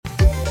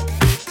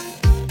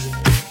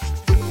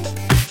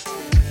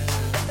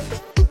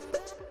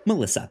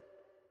Melissa,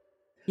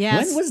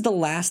 Yes. when was the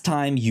last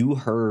time you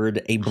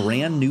heard a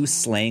brand new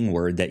slang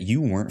word that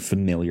you weren't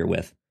familiar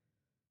with?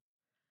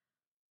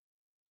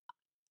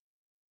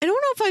 I don't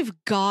know if I've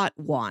got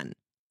one.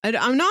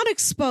 I'm not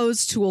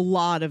exposed to a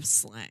lot of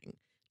slang.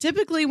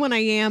 Typically, when I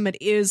am, it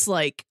is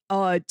like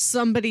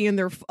somebody a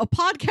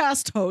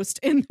podcast host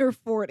in their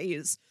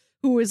 40s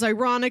who is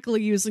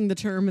ironically using the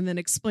term and then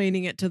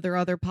explaining it to their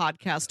other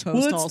podcast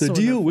host. What's the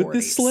deal with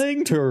this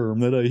slang term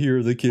that I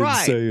hear the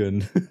kids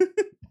saying?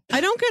 I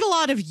don't get a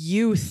lot of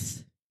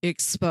youth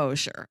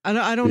exposure.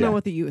 I don't know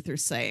what the youth are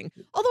saying.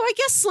 Although I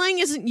guess slang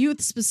isn't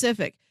youth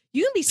specific.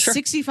 You can be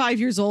 65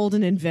 years old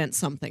and invent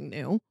something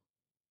new.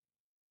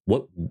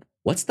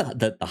 What's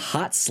the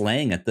hot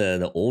slang at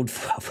the old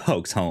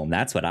folks home?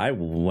 That's what I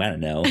want to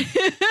know.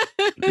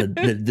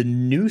 the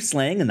new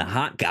slang and the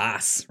hot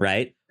goss,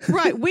 right?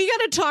 Right. We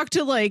got to talk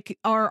to like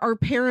our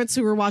parents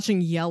who were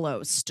watching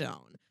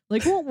Yellowstone.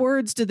 Like, what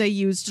words did they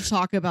use to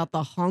talk about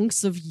the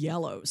hunks of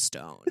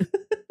Yellowstone?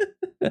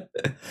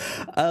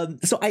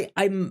 So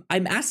I'm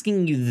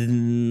asking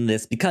you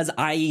this because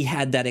I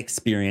had that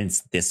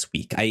experience this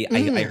week. I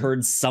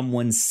heard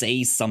someone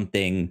say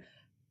something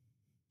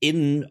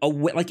in a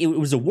way, like it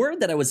was a word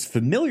that I was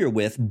familiar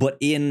with,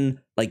 but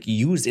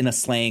used in a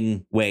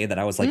slang way that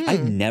I was like,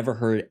 I've never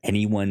heard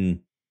anyone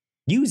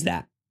use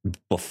that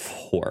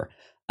before.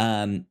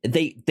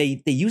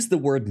 They use the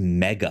word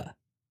mega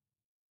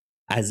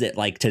as it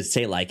like to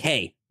say like,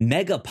 hey,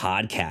 mega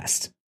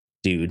podcast,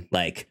 dude,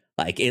 like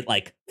it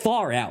like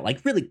far out,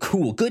 like really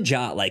cool, good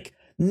job, like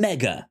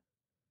mega,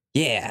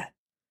 yeah.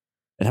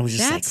 And I was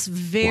just that's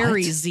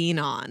very what?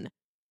 Xenon.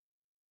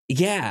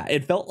 Yeah,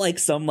 it felt like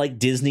some like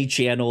Disney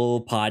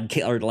Channel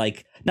podcast or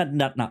like not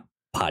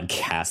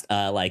podcast,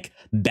 like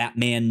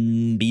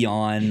Batman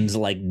Beyond,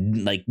 like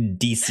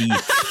DC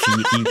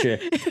future,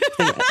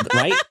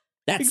 right?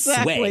 That's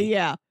exactly, Sway,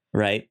 yeah,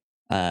 right.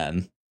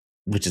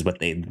 Which is what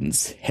they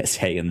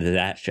say in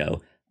that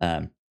show.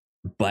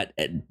 But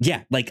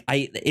yeah, like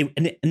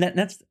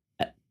that's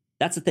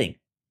the thing.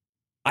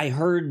 I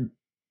heard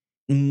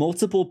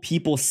multiple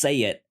people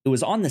say it. It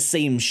was on the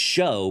same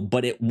show,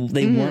 but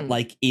they weren't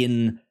like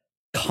in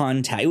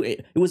contact.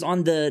 It was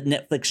on the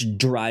Netflix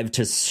Drive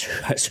to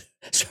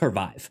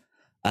Survive,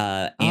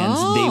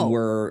 and they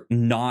were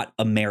not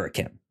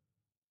American.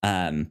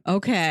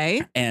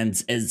 Okay, and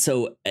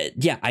so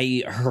yeah,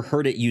 I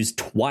heard it used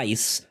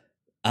twice.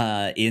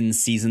 In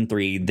season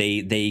 3,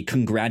 they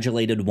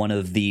congratulated one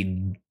of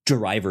the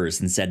drivers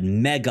and said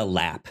mega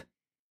lap,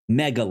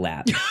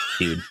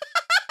 dude.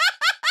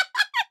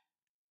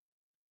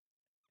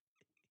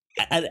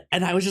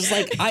 And I was just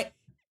like, I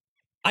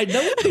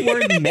know what the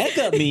word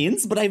mega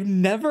means, but I've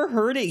never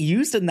heard it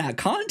used in that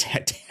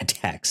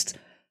context.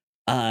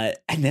 And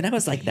then I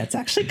was like, that's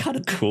actually kind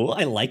of cool.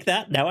 I like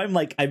that. Now I'm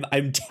like,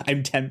 I'm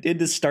tempted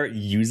to start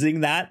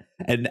using that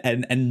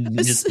and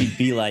just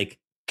be like,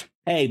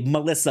 hey,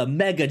 Melissa,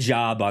 mega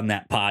job on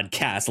that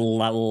podcast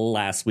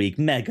last week.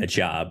 Mega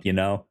job, you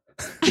know?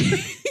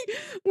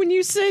 When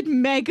you said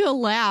mega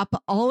lap,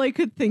 all I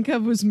could think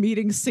of was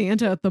meeting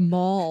Santa at the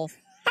mall.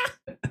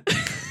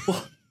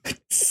 Well,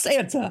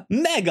 Santa,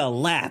 mega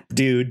lap,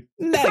 dude.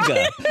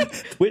 Mega.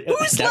 Wait,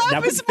 whose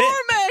lap is more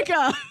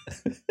mega?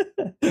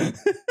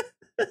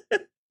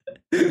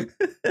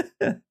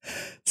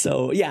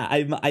 So yeah,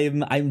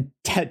 I'm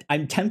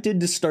tempted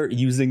to start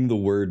using the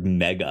word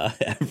mega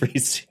every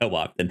so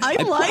often. I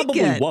like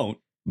probably it. Won't,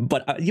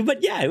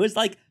 but yeah, it was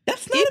like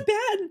that's not a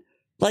bad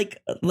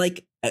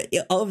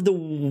of the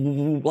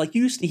like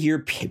you used to hear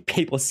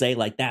people say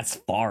like that's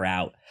far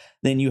out.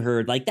 Then you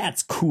heard like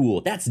that's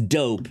cool, that's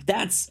dope,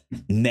 that's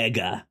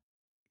mega.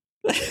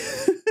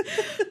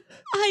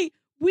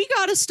 We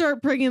got to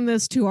start bringing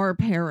this to our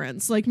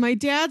parents. Like, my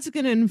dad's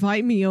going to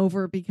invite me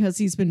over because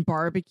he's been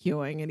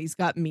barbecuing and he's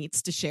got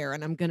meats to share.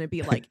 And I'm going to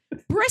be like,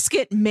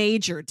 brisket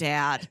major,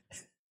 Dad.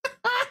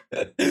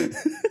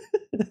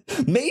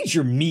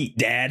 Major meat,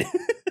 Dad.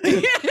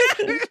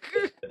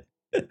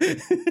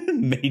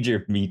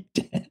 Major meat,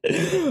 Dad.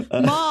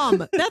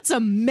 Mom, that's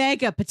a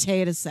mega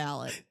potato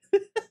salad.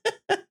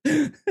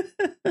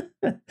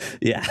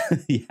 Yeah.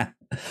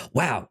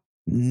 Wow.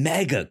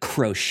 Mega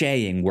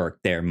crocheting work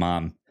there,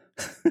 Mom.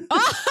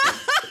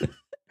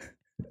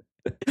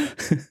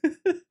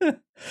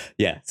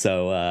 Yeah,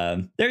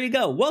 so there you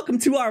go. Welcome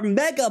to our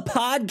mega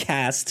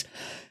podcast.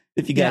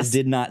 If you guys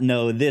did not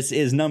know, this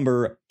is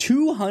number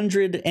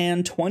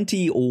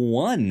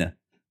 221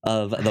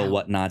 of the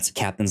Whatnauts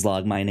Captain's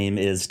Log. My name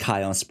is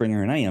Kyle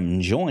Springer, and I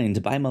am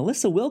joined by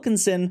Melissa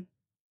Wilkinson.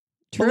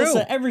 True.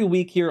 Melissa, every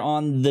week here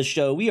on the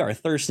show, we are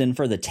thirsting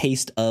for the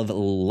taste of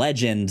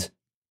legend.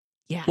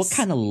 Yes. What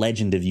kind of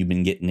legend have you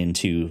been getting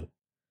into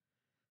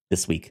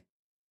this week?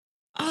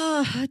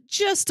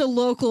 Just a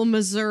local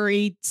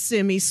Missouri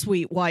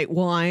semi-sweet white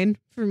wine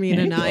for me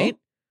tonight.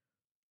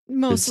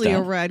 Mostly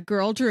a red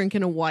girl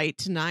drinking a white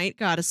tonight.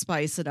 Gotta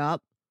spice it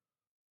up.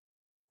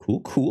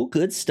 Cool.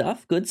 Good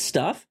stuff.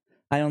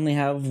 I only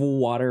have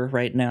water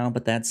right now,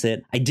 but that's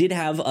it. I did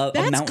have a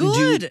Mountain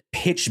Dew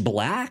Pitch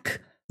Black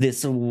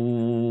this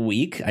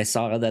week I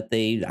saw that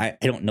I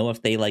don't know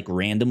if they like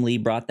randomly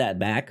brought that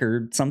back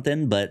or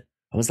something, but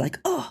I was like,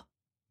 oh,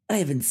 I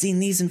haven't seen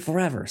these in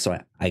forever.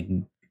 So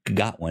I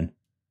got one.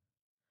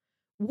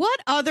 What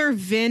other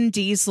Vin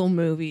Diesel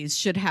movies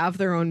should have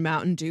their own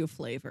Mountain Dew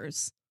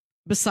flavors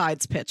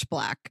besides Pitch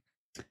Black?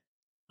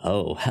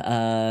 Oh,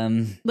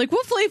 like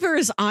what flavor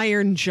is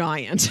Iron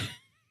Giant?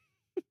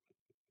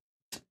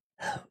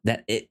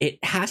 That it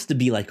has to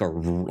be like a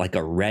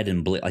red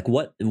and blue. Like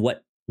what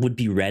would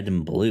be red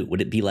and blue?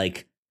 Would it be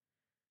like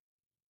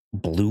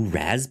blue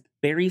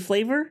raspberry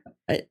flavor?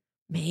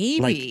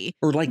 Maybe.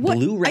 Or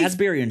blue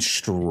raspberry and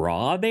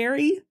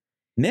strawberry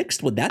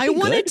mixed? Would that be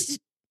good?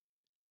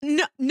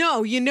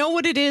 No, you know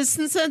what it is?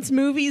 Since that's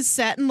movies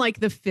set in like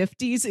the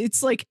 50s,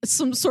 it's like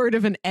some sort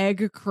of an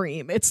egg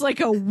cream. It's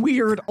like a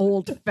weird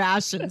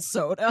old-fashioned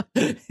soda.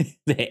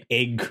 The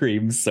egg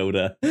cream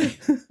soda.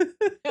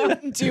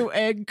 Mountain Dew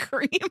egg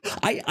cream.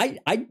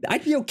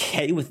 I'd be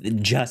okay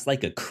with just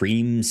like a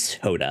cream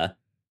soda.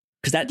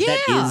 Because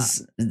that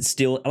is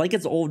still, like,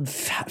 it's old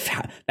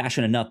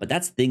fashioned enough. But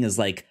that's the thing is,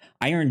 like,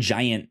 Iron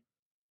Giant,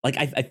 like,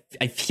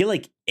 I feel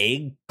like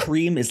egg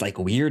cream is like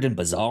weird and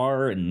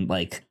bizarre and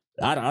like,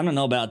 I don't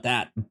know about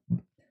that,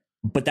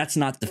 but that's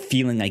not the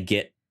feeling I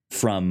get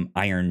from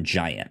Iron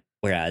Giant.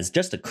 Whereas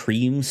just a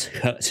cream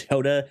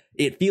soda,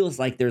 it feels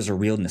like there's a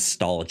real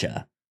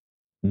nostalgia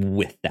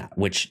with that,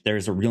 which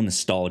there's a real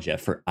nostalgia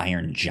for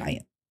Iron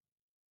Giant.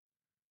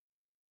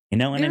 You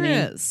know what I mean?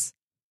 There is.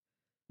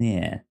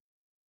 Yeah.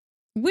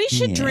 We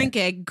should drink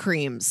egg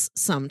creams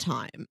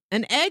sometime.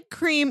 An egg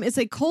cream is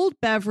a cold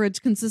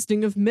beverage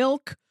consisting of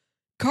milk,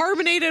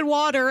 carbonated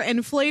water,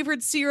 and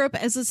flavored syrup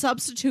as a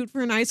substitute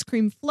for an ice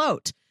cream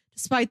float.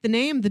 Despite the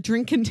name, the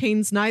drink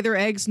contains neither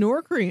eggs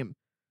nor cream.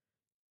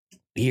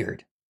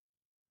 Weird.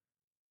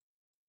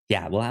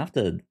 Yeah, we'll have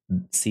to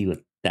see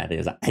what that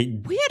is.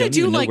 We had to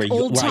do like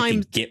old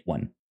time. Get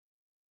one.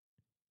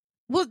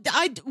 Well,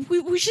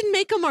 we should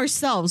make them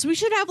ourselves. We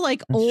should have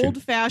like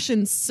old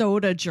fashioned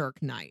soda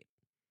jerk night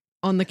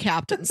on the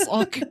Captain's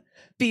Log.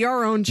 Be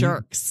our own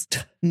jerks.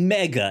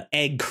 Mega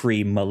egg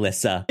cream,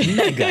 Melissa.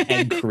 Mega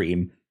egg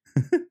cream.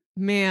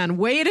 Man,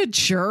 way to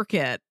jerk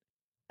it.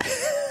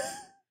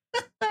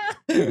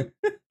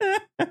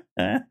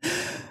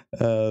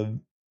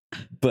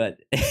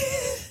 But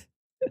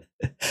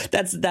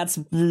that's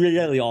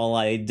really all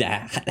I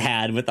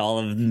had with all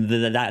of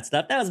that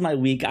stuff. That was my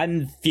week.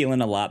 I'm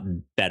feeling a lot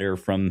better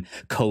from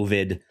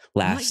COVID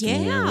last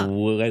week.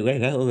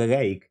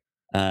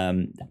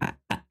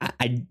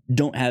 I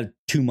don't have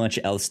too much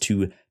else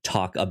to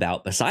talk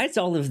about besides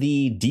all of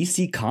the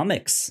DC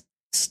Comics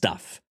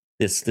stuff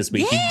this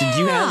week. Yeah. Did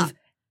you have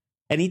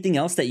anything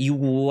else that you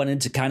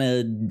wanted to kind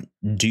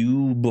of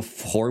do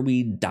before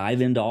we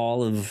dive into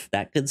all of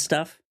that good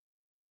stuff?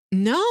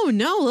 No.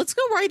 Let's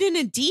go right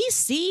into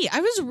DC.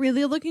 I was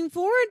really looking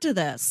forward to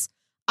this.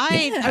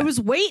 I was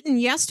waiting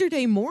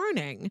yesterday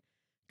morning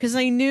because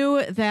I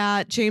knew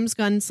that James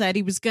Gunn said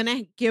he was going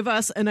to give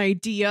us an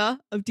idea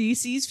of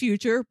DC's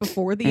future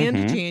before the end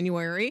of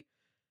January.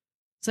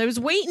 So I was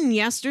waiting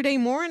yesterday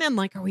morning,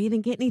 like, are we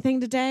going to get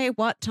anything today?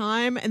 What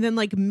time? And then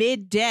like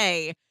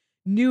midday,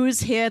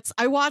 news hits.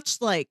 I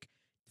watched like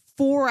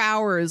 4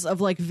 hours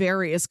of like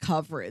various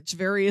coverage,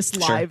 various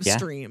live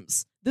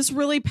streams. This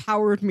really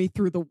powered me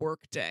through the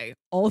workday.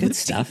 All the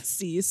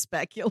DC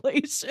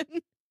speculation.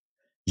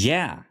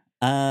 Yeah.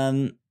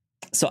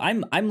 So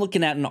I'm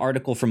looking at an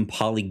article from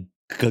Polygon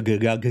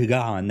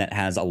that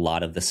has a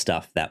lot of the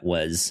stuff that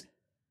was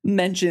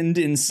mentioned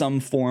in some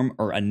form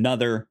or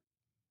another.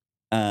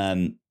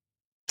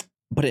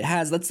 But it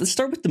has, let's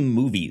start with the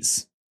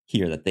movies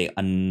here that they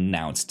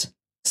announced.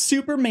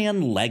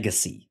 Superman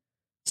Legacy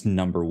is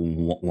number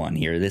one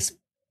here. This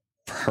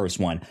first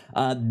one.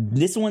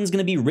 This one's going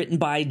to be written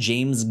by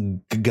James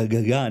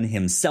Gunn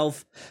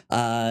himself.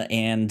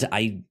 And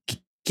I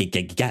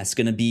guess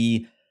going to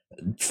be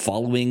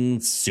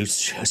following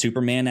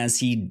Superman as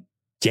he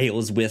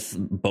deals with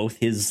both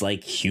his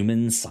like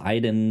human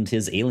side and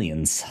his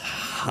alien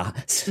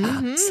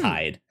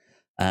side.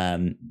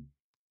 The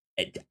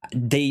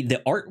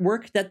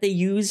artwork that they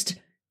used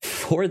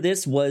for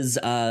this was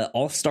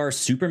All-Star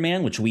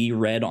Superman, which we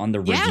read on the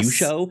review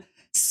show.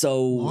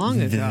 So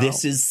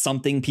this is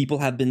something people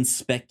have been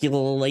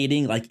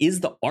speculating. Like,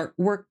 is the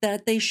artwork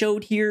that they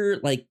showed here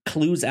like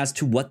clues as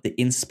to what the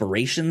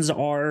inspirations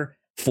are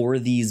for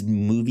these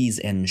movies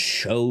and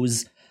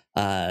shows?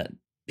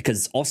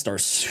 Because All-Star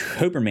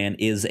Superman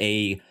is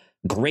a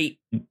great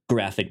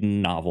graphic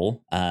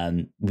novel.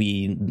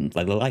 We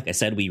like I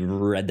said, we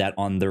read that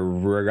on the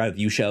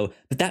review show,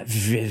 but that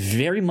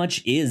very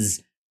much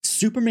is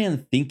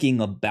Superman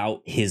thinking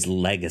about his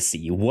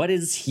legacy. What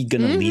is he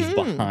gonna leave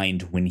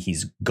behind when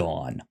he's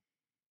gone?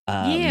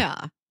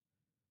 So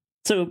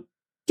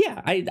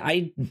yeah,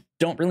 I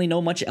don't really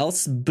know much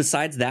else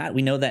besides that.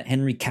 We know that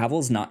Henry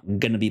Cavill's not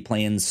gonna be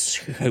playing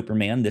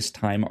Superman this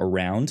time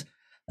around.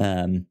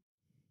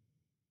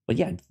 But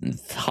yeah,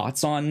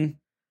 thoughts on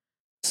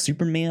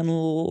Superman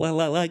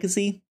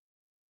Legacy?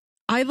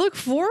 I look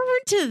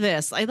forward to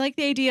this. I like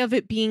the idea of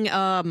it being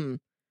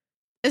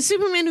A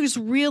Superman who's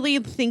really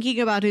thinking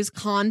about his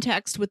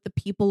context with the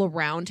people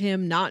around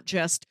him, not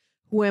just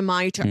who am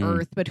I to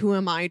Earth, but who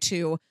am I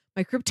to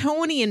my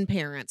Kryptonian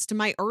parents, to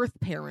my Earth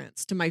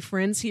parents, to my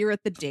friends here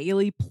at the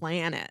Daily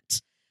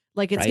Planet.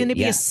 Like it's going to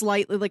be a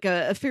slightly like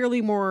a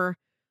fairly more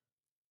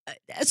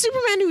a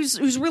Superman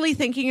who's really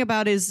thinking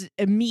about his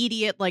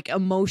immediate like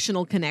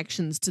emotional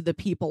connections to the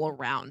people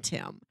around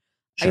him.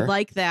 Sure. I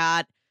like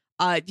that.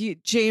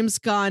 James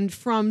Gunn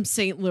from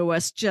St.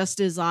 Louis, just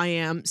as I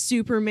am,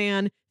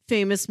 Superman,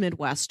 famous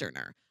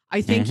Midwesterner.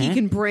 I think he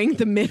can bring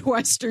the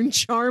Midwestern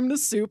charm to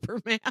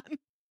Superman.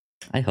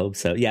 I hope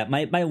so. Yeah,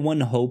 my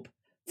one hope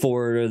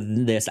for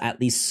this,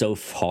 at least so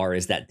far,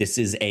 is that this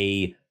is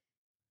a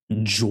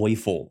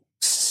joyful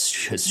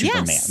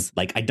Superman. Yes.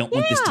 Like, I don't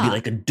want this to be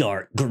like a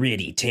dark,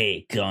 gritty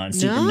take on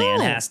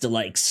Superman has to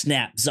like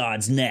snap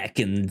Zod's neck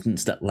and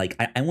stuff. Like,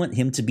 I want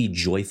him to be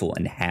joyful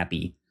and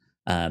happy.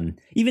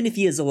 Even if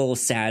he is a little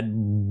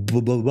sad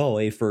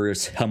boy for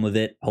some of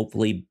it,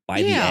 hopefully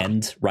by the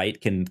end,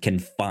 right, can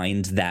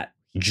find that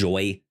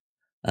joy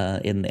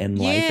in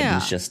life. And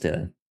he's just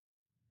a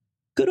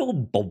good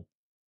old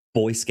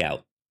Boy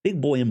Scout,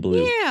 big boy in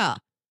blue. Yeah,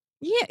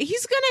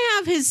 he's gonna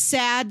have his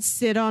sad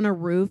sit on a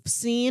roof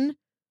scene.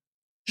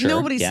 Sure,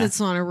 nobody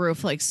sits on a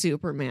roof like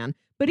Superman,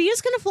 but he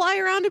is gonna fly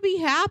around to be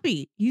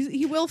happy.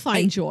 He will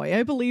find joy.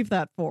 I believe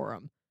that for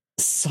him.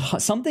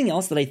 Something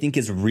else that I think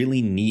is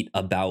really neat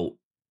about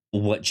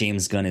what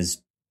James Gunn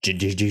is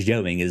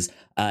doing is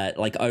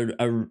like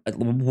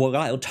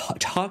while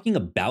talking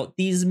about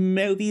these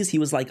movies, he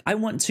was like, I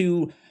want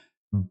to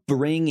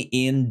bring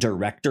in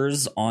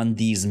directors on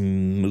these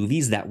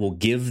movies that will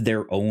give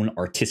their own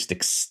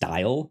artistic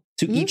style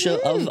to each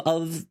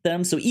of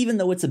them. So even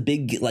though it's a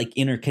big like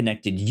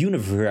interconnected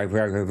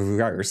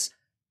universe,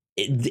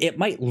 it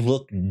might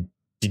look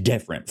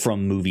different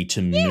from movie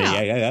to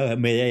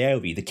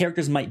movie. The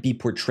characters might be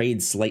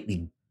portrayed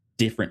slightly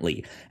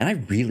differently, and I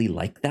really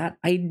like that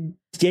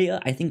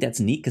idea. I think that's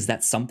neat because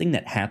that's something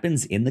that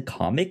happens in the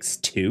comics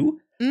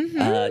too.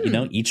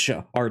 Each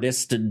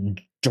artist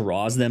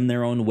draws them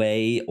their own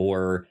way,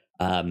 or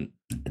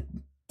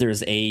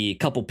there's a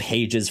couple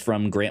pages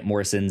from Grant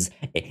Morrison's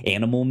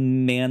Animal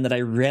Man that I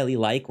really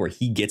like, where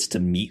he gets to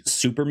meet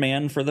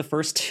Superman for the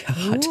first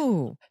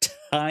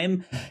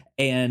time,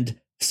 and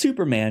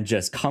Superman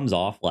just comes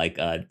off like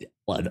a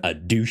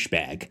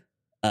douchebag.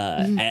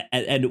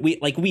 And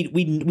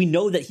we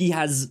know that he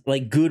has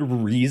like good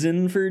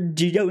reason for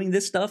doing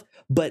this stuff,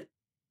 but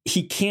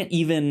he can't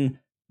even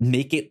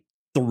make it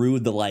through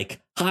the like,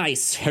 hi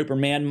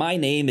Superman, my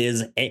name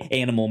is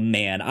Animal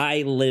Man,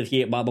 I live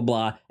here, blah blah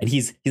blah, and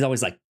he's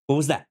always like, what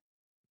was that?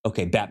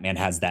 Okay, Batman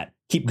has that.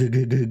 Keep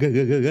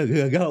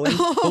going.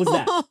 What was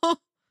that?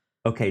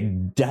 Okay,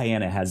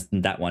 Diana has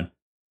that one.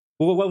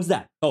 What was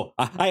that? Oh,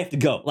 I have to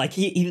go. Like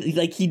he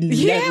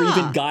never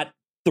even got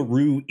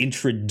through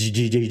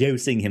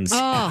introducing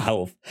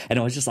himself. And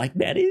I was just like,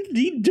 man,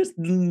 he just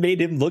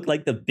made him look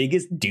like the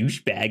biggest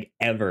douchebag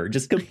ever.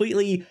 Just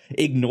completely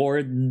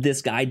ignored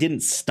this guy,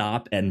 didn't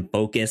stop and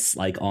focus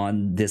like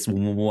on this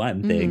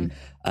one thing.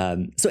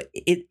 So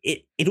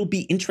it'll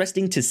be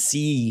interesting to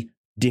see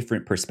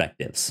different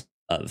perspectives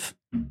of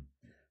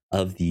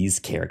these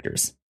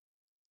characters.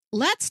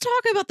 Let's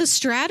talk about the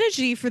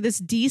strategy for this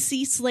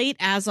DC slate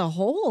as a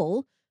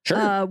whole.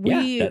 Sure.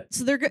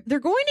 So they're going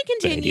to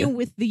continue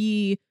with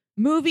the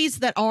movies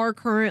that are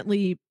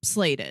currently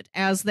slated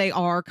as they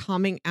are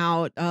coming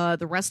out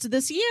the rest of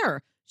this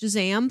year.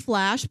 Shazam,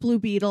 Flash, Blue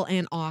Beetle,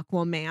 and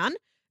Aquaman.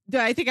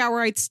 I think I'm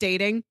right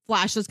stating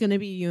Flash is going to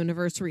be a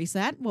universe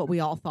reset, what we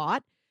all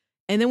thought.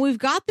 And then we've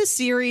got the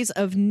series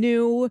of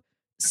new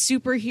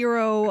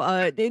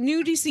superhero,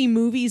 new DC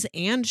movies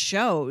and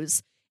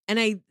shows.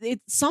 And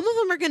some of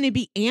them are going to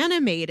be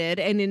animated,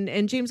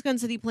 and James Gunn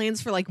said he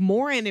plans for like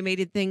more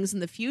animated things in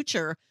the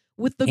future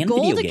with the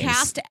goal to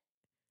cast.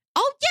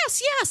 Oh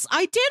yes,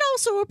 I did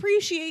also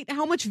appreciate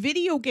how much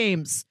video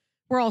games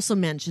were also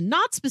mentioned.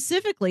 Not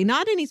specifically,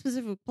 not any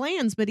specific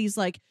plans, but he's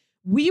like,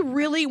 we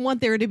really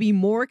want there to be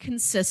more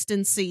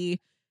consistency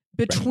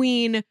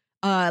between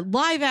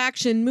live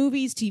action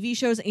movies, TV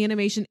shows,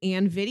 animation,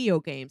 and video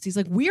games. He's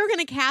like, we are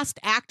going to cast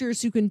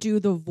actors who can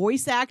do the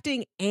voice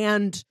acting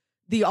and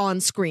the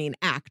on-screen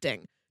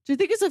acting, which I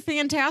think is a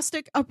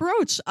fantastic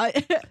approach. I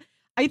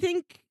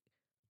think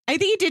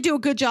he did do a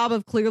good job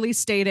of clearly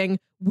stating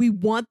we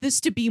want this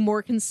to be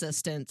more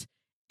consistent,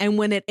 and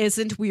when it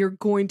isn't, we are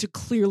going to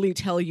clearly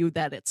tell you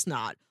that it's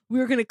not.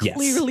 We're going to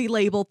clearly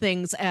label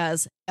things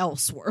as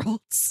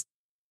Elseworlds.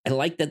 I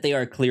like that they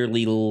are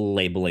clearly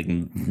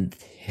labeling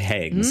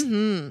things.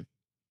 And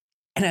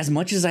as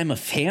much as I'm a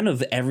fan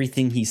of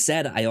everything he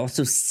said, I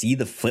also see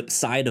the flip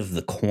side of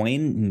the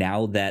coin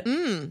now that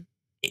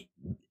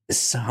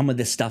some of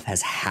this stuff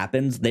has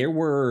happened. There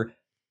were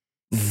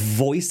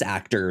voice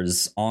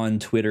actors on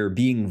Twitter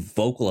being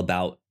vocal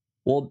about,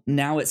 well,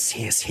 now it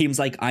seems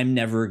like I'm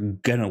never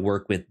gonna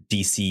work with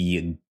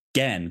DC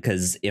again,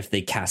 because if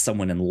they cast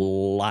someone in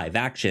live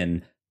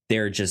action,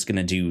 they're just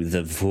gonna do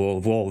the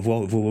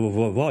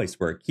voice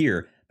work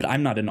here. but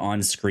I'm not an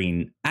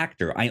on-screen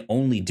actor. I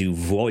only do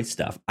voice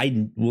stuff.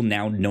 I will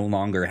now no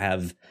longer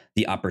have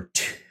the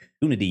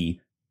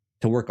opportunity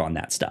to work on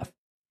that stuff.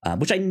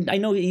 Which I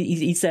know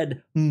he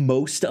said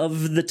most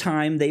of the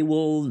time they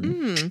will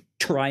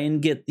try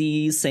and get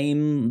the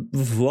same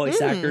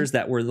voice actors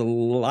that were the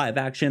live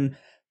action.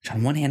 Which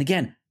on one hand,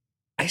 again,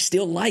 I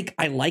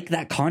like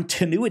that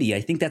continuity.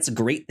 I think that's a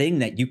great thing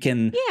that you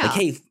can, like,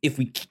 hey, if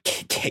we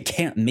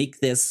can't make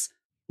this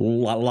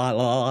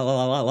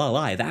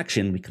live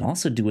action, we can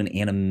also do an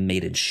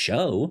animated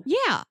show.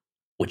 Yeah.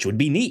 Which would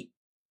be neat.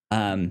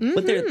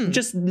 But they're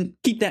just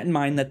keep that in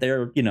mind that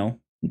there,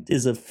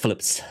 is a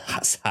flip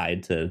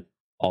side to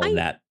all of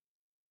that.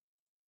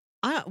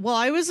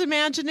 I was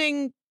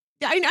imagining,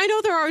 I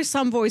know there are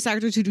some voice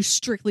actors who do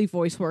strictly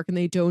voice work and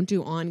they don't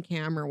do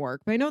on-camera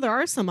work, but I know there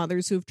are some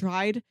others who've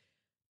tried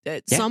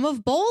some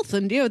of both.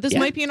 And, this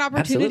might be an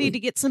opportunity to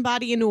get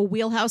somebody into a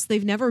wheelhouse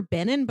they've never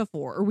been in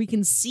before, or we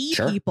can see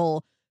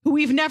people who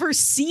we've never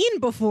seen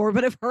before,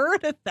 but have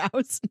heard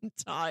 1,000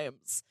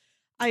 times.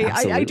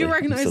 I do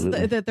recognize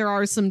that there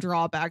are some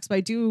drawbacks, but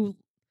I do.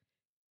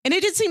 And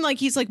it did seem like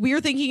he's like,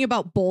 we're thinking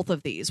about both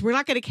of these. We're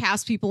not going to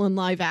cast people in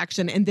live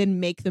action and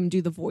then make them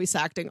do the voice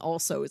acting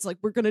also. It's like,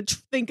 we're going to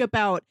think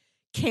about,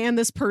 can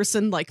this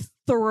person like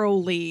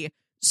thoroughly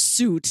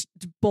suit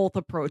both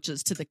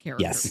approaches to the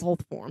character,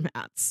 both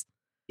formats?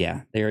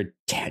 Yeah, they're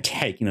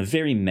taking a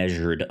very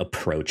measured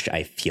approach,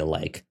 I feel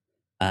like.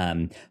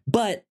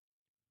 But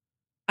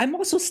I'm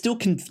also still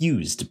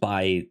confused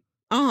by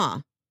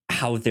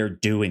how they're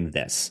doing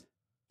this.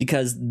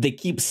 Because they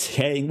keep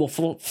saying, well,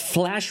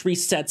 Flash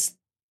resets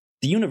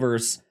the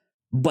universe,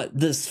 but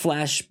this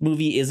Flash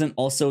movie isn't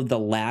also the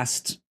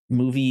last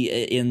movie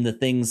in the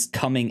things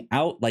coming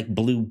out. Like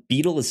Blue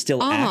Beetle is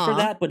still after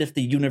that, but if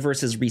the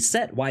universe is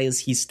reset, why is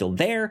he still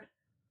there?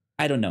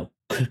 I don't know.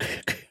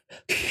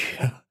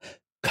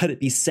 Could it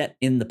be set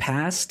in the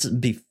past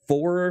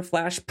before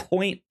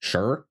Flashpoint?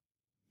 Sure,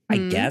 I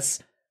guess.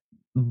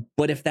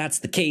 But if that's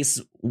the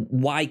case,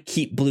 why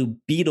keep Blue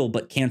Beetle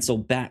but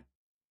cancel Batgirl?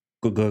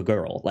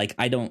 Like,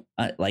 I don't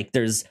like.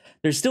 There's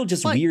still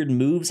just weird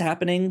moves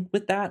happening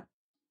with that.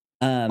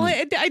 Well,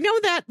 I know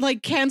that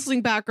like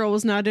canceling Batgirl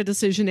was not a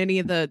decision any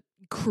of the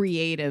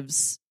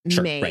creatives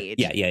made. Right.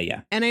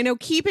 Yeah. And I know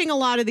keeping a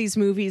lot of these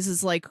movies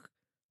is like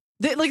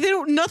they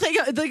don't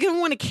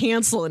want to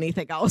cancel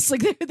anything else.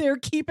 Like they're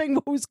keeping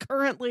what was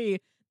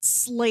currently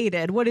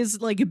slated, what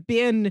is like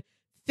been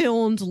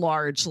filmed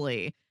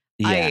largely.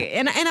 Yeah.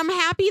 And I'm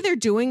happy they're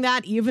doing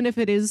that, even if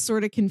it is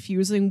sort of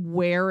confusing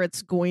where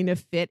it's going to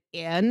fit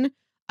in.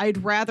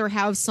 I'd rather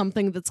have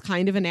something that's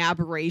kind of an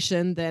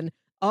aberration than,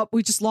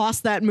 we just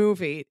lost that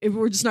movie. If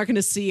we're just not going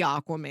to see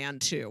Aquaman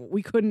 2.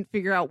 We couldn't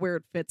figure out where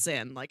it fits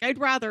in. Like, I'd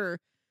rather,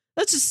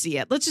 let's just see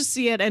it.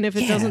 And if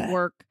it doesn't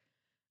work,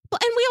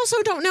 and we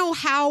also don't know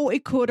how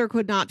it could or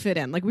could not fit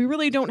in. Like, we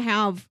really don't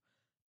have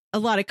a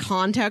lot of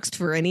context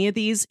for any of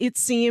these, it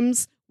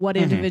seems. What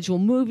individual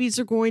movies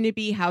are going to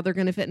be, how they're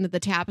going to fit into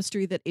the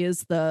tapestry that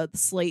is the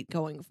slate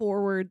going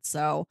forward.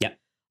 So,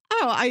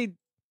 we'll see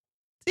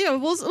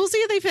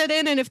if they fit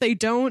in, and if they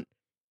don't,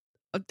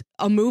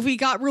 a movie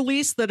got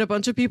released that a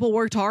bunch of people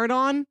worked hard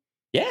on.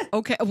 Yeah,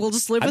 okay, we'll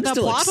just live with that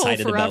plot hole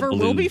forever.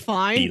 We'll be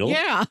fine. Beetle.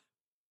 Yeah.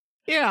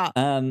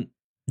 To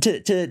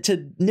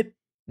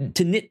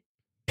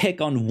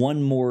nitpick on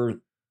one more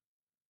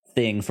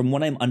thing, from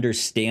what I'm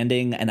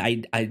understanding, and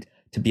I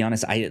to be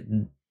honest,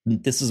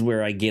 this is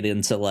where I get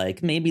into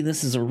like, maybe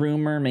this is a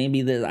rumor,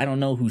 maybe I don't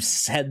know who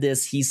said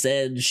this, he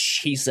said,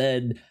 she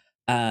said,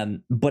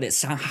 but it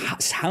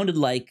sounded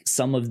like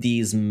some of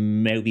these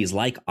movies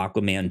like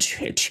Aquaman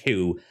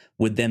 2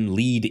 would then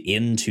lead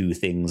into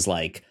things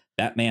like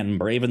Batman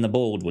Brave and the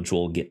Bold, which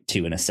we'll get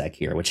to in a sec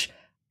here, which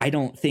I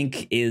don't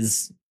think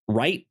is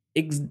right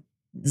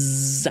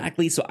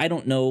exactly. So I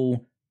don't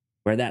know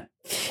where that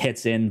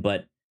fits in,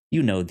 but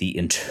the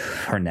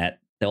internet,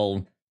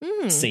 they'll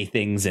say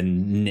things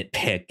and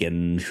nitpick,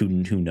 and who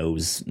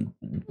knows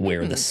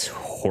where the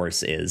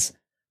source is.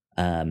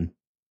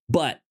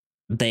 But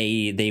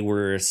they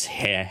were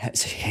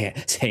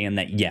saying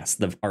that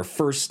yes, our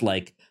first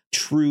like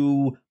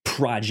true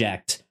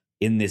project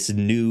in this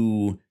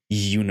new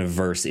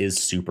universe is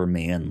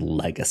Superman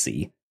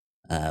Legacy.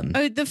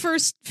 The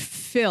first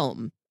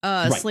film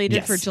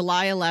slated for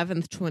July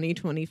 11th,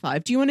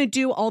 2025. Do you want to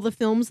do all the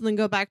films and then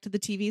go back to the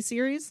TV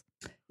series?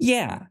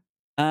 Yeah.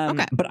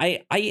 Okay. But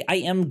I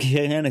am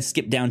gonna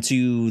skip down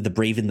to the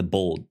Brave and the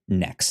Bold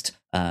next.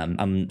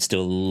 I'm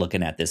still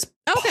looking at this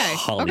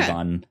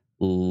Polygon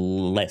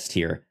list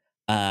here.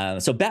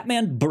 So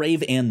Batman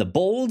Brave and the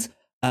Bold,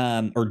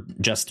 or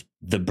just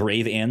The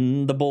Brave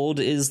and the Bold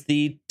is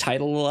the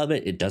title of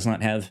it. It does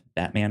not have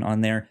Batman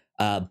on there.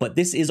 But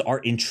this is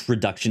our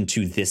introduction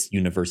to this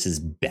universe's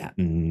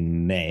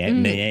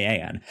Batman.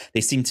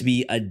 They seem to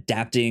be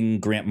adapting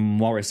Grant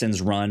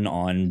Morrison's run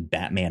on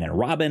Batman and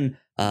Robin,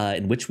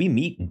 in which we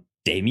meet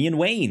Damian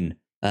Wayne,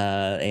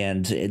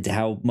 and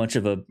how much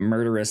of a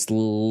murderous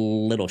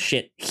little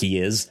shit he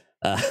is,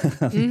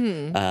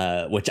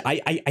 which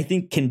I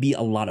think can be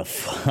a lot of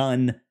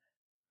fun.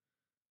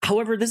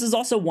 However, this is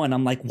also one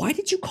I'm like, why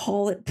did you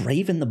call it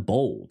Brave and the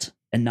Bold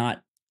and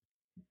not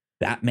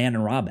Batman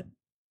and Robin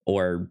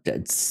or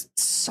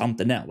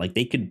something else? Like,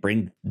 they could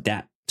bring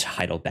that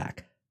title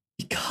back.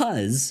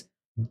 Because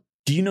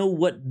do you know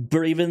what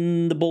Brave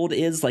and the Bold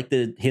is? Like,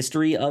 the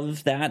history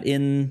of that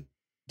in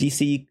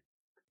DC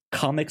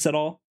Comics at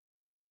all?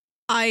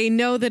 I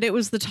know that it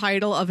was the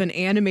title of an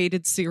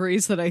animated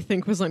series that I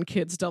think was on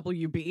Kids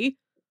WB.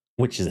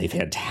 Which is a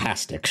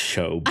fantastic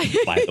show,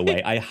 by the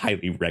way. I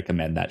highly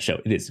recommend that show.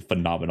 It is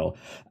phenomenal.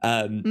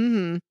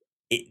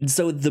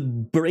 So the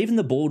Brave and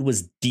the Bold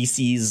was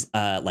DC's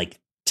like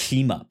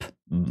team up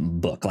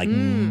book. Like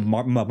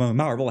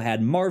Marvel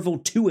had Marvel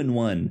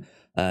 2-in-1.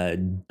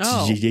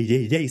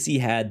 DC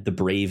had the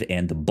Brave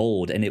and the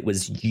Bold, and it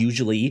was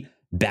usually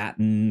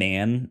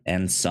Batman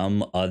and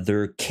some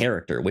other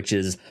character, which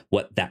is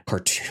what that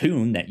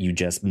cartoon that you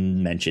just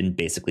mentioned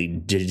basically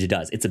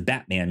does. It's a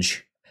Batman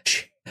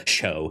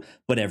show,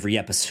 but every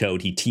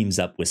episode he teams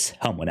up with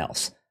someone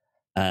else.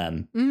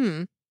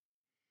 And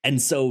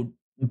so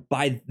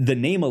by the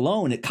name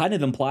alone, it kind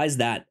of implies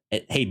that,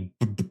 hey,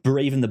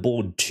 Brave and the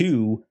Bold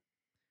 2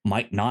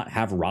 might not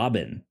have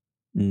Robin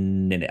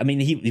in it. I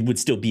mean, he would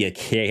still be a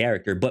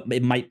character, but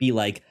it might be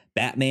like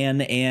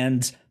Batman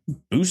and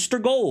Booster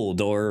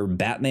Gold or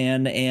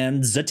Batman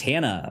and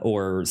Zatanna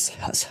or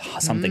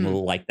something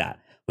like that,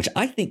 which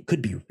I think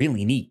could be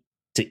really neat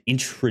to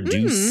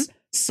introduce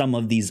some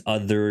of these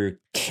other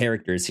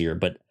characters here.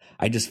 But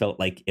I just felt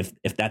like if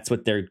that's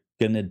what they're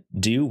gonna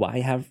do,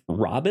 why have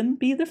Robin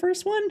be the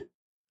first one?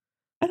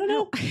 I don't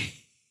know.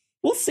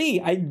 We'll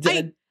see. I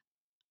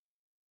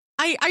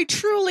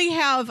truly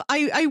have.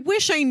 I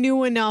wish I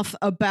knew enough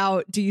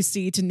about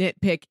DC to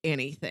nitpick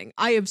anything.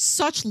 I have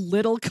such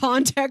little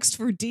context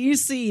for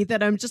DC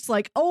that I'm just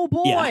like, oh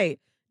boy,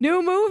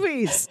 new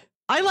movies.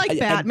 I like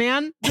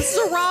Batman. This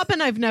is a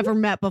Robin I've never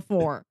met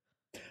before.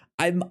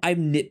 I'm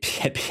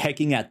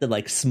nitpicking at the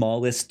like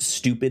smallest,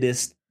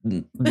 stupidest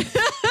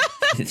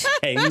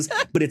things,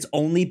 but it's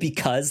only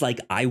because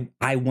like I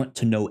want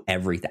to know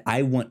everything.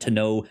 I want to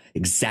know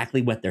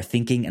exactly what they're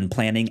thinking and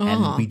planning,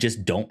 and we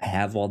just don't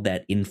have all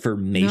that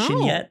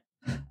information yet.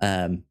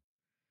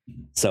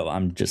 So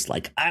I'm just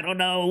like, I don't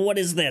know, what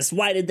is this?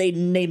 Why did they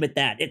name it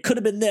that? It could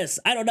have been this.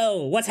 I don't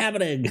know what's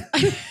happening.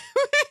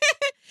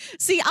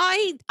 See,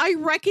 I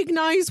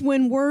recognize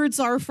when words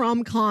are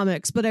from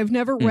comics, but I've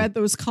never read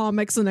those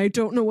comics and I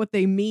don't know what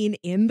they mean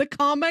in the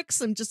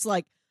comics. I'm just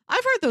like,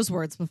 I've heard those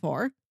words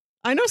before.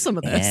 I know some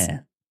of this.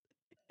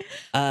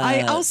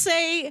 I'll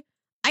say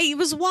I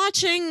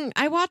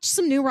watched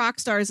some New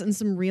Rockstars and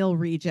some Real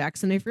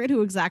Rejects, and I forget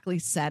who exactly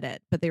said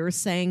it, but they were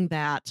saying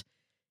that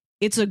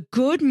it's a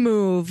good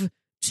move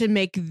to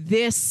make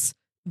this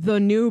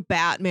the new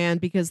Batman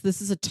because this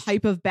is a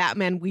type of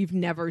Batman we've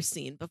never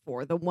seen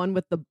before. The one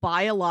with the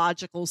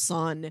biological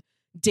son,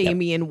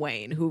 Damian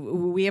Wayne,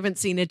 who we haven't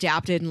seen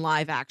adapted in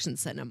live action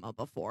cinema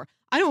before.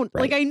 I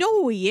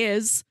know who he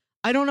is.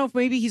 I don't know if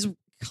maybe he's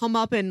come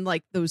up in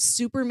like those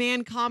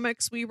Superman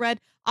comics we read.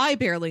 I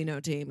barely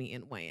know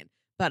Damian Wayne,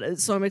 but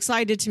so I'm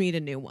excited to meet a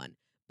new one.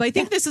 But I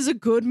think this is a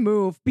good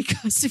move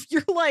because if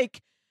you're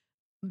like,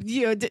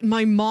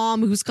 my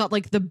mom who's got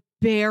like the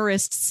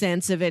barest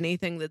sense of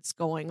anything that's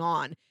going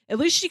on, at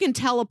least she can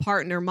tell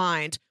apart in her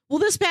mind, well,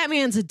 this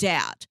Batman's a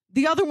dad.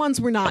 The other ones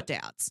were not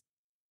dads.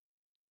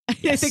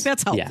 Yes. I think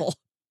that's helpful.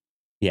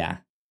 Yeah.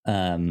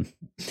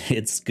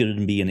 It's going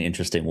to be an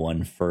interesting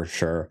one for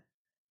sure.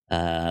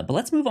 But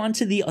let's move on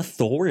to the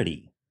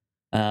Authority.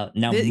 Now,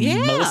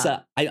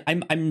 Melissa,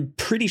 I'm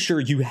pretty sure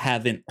you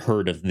haven't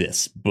heard of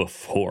this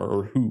before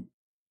or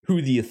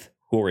who the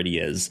Authority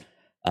is.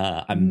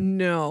 I'm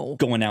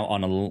going out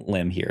on a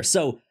limb here.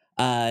 So,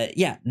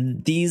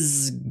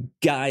 these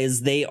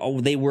guys,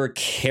 they were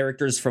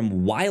characters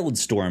from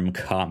Wildstorm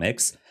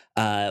Comics,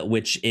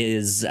 which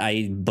is,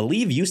 I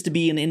believe, used to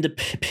be an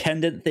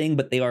independent thing,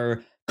 but they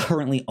are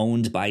currently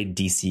owned by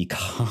DC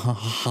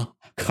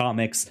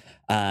Comics.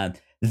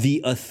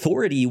 The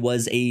Authority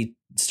was a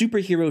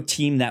superhero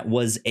team that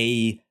was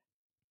a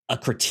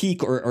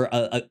critique or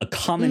a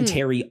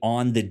commentary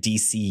on the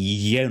DC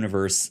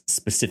universe,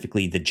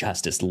 specifically the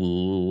Justice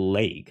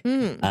League.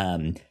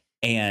 And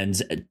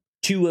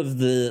two of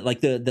the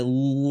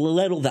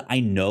little that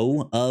I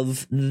know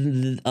of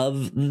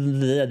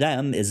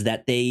them is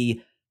that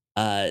they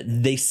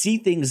see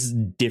things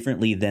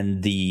differently than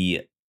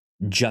the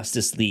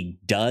Justice League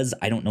does.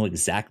 I don't know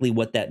exactly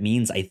what that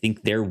means. I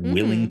think they're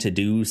willing to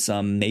do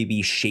some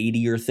maybe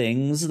shadier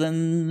things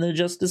than the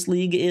Justice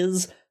League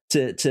is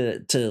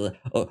to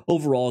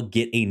overall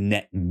get a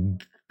net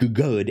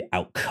good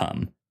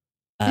outcome.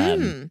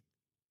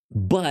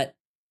 But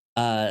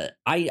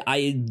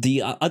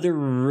the other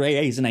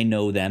reason I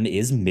know them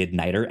is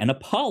Midnighter and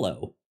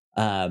Apollo,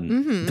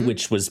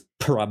 which was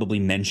probably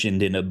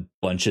mentioned in a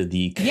bunch of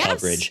the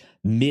coverage. Yes.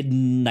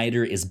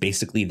 Midnighter is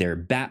basically their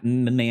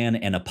Batman,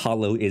 and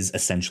Apollo is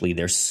essentially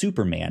their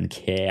Superman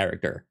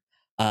character.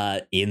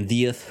 In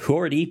the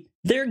Authority,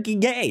 they're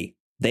gay.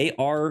 They're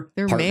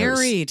partners.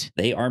 Married.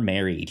 They are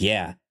married,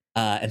 yeah.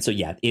 And so,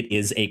 it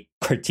is a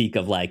critique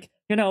of like,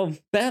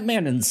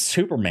 Batman and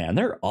Superman,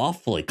 they're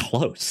awfully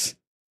close.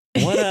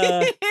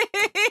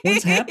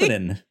 What's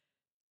happening?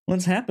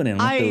 What's happening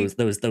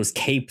with those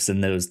capes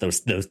and those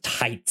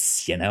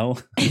tights,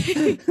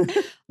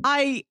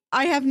 I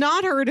have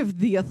not heard of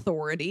The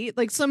Authority.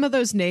 Like, some of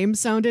those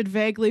names sounded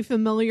vaguely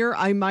familiar.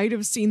 I might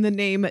have seen the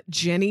name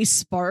Jenny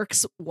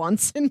Sparks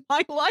once in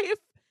my life.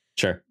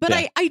 Sure. But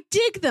yeah. I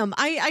dig them.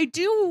 I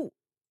do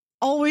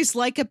always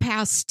like a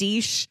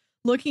pastiche.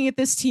 Looking at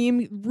this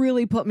team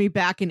really put me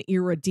back in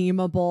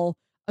Irredeemable.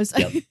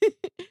 Yep.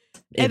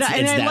 It's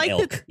that like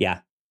ilk. Yeah.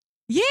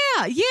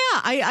 Yeah.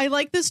 I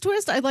like this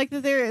twist. I like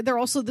that they're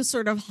also this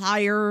sort of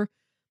higher,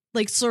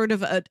 like, sort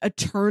of a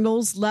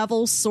Eternals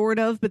level, sort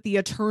of, but the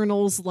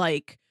Eternals,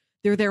 like,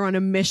 they're there on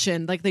a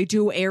mission. Like, they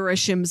do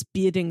Arisham's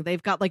bidding.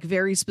 They've got, like,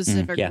 very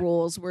specific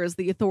rules, whereas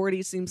the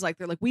Authority seems like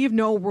they're like, we have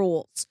no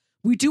rules.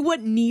 We do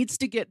what needs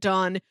to get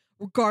done,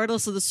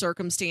 regardless of the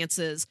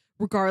circumstances,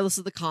 regardless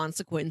of the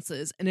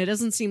consequences. And it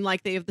doesn't seem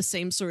like they have the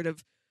same sort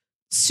of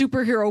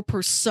superhero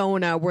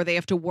persona where they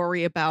have to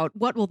worry about,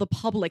 what will the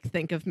public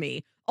think of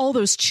me? All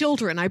those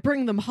children, I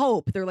bring them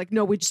hope. They're like,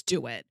 no, we just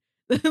do it.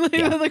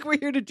 Like, we're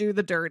here to do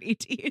the dirty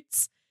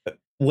deeds.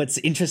 What's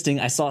interesting,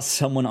 I saw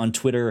someone on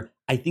Twitter,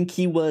 I think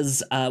he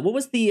was, what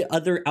was the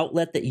other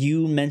outlet that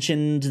you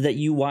mentioned that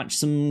you watched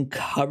some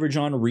coverage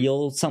on?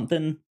 Real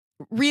something?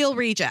 Real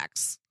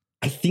Rejects.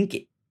 I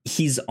think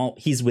he's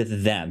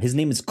with them. His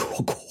name is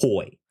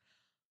Coy.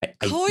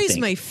 Coy's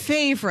my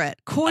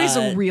favorite. Coy's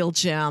a real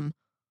gem.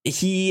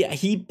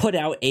 He put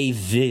out a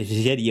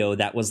video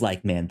that was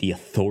like, man, The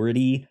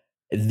Authority,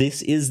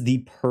 this is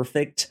the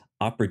perfect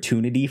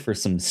opportunity for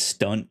some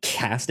stunt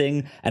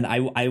casting. And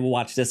I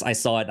watched this, I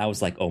saw it, and I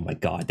was like, oh my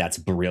God, that's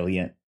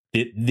brilliant.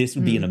 This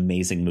would be an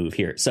amazing move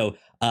here. So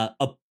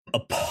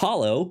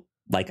Apollo,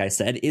 like I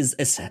said, is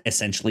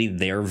essentially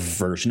their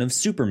version of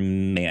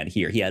Superman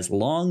here. He has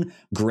long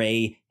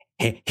gray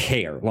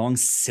hair, long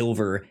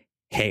silver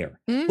hair.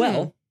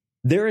 Well,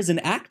 there is an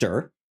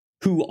actor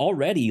who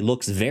already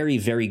looks very,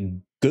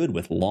 very good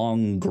with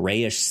long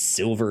grayish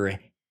silver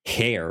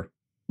hair,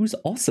 who's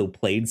also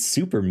played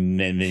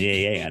Superman.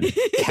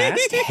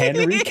 Cast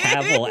Henry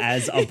Cavill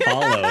as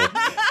Apollo.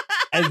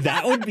 And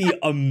that would be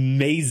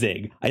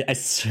amazing. I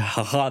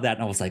saw that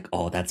and I was like,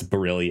 oh, that's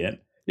brilliant.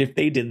 If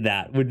they did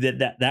that,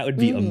 that would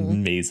be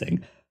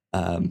amazing.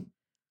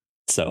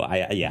 So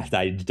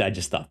I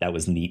just thought that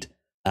was neat.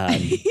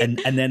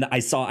 And then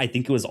I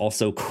think it was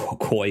also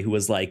Coy who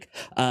was like,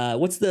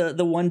 what's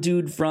the one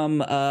dude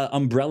from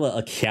Umbrella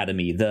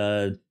Academy,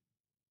 I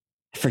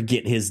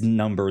forget his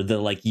number, the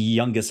like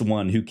youngest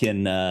one who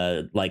can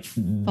like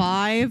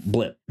 5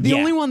 blip, the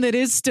only one that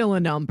is still a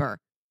number.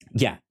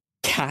 Yeah,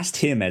 cast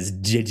him as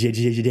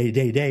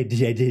Damian,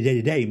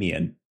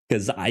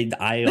 because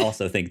I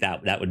also think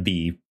that would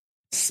be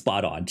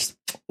spot on. Just,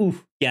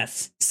 ooh,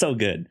 yes, so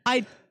good.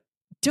 I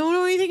don't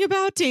know anything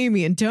about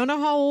Damian. Don't know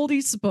how old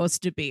he's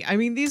supposed to be. I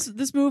mean,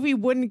 this movie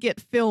wouldn't get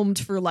filmed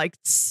for like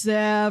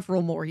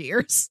several more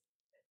years.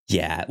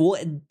 Yeah, well,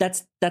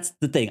 that's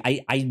the thing.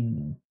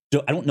 I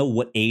don't know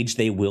what age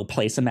they will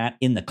place him at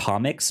in the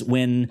comics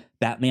when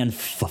Batman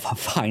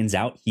finds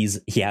out he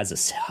has a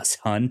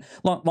son.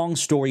 Long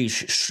story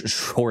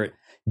short,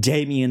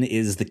 Damian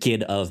is the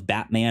kid of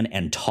Batman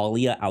and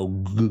Talia al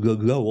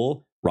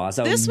Ghul, Ra's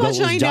al Ghul's daughter. This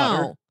much I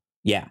know.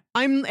 Yeah,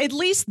 I'm at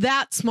least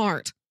that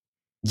smart.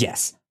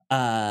 Yes.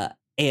 And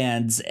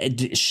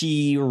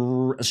she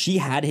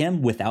had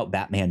him without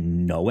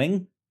Batman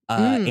knowing,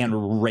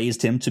 and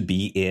raised him to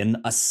be an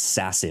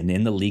assassin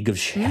in the League of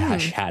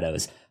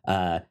Shadows.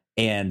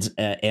 And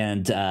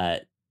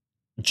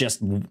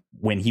just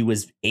when he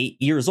was 8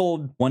 years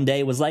old, one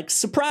day was like,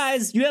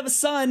 surprise, you have a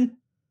son.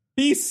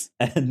 Peace.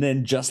 And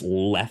then just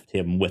left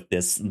him with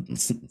this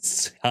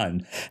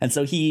son. And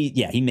so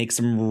he makes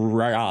him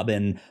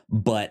Robin,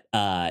 but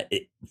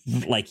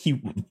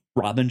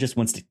Robin just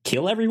wants to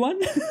kill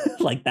everyone.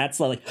 Like, that's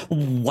like,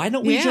 why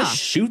don't we just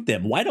shoot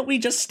them? Why don't we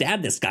just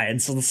stab this guy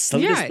and slit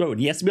his throat?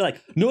 And he has to be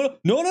like, no,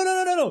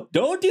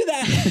 don't do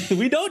that.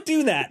 We don't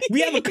do that.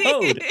 We have a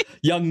code,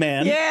 young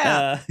man.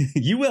 Yeah.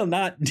 You will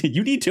not,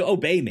 you need to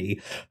obey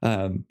me.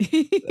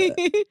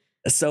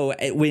 So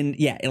when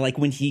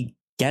he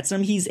gets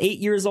him, he's 8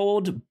 years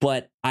old,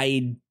 but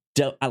that's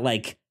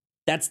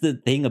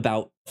the thing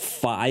about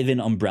 5 in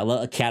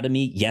Umbrella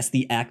Academy. Yes,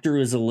 the actor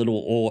is a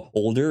little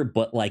older,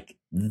 but like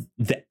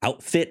the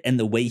outfit and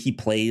the way he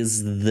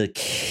plays the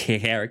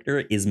character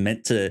is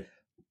meant to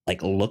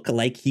like look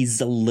like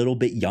he's a little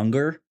bit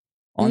younger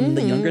on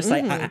the younger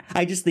side.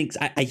 I just think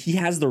he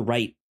has the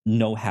right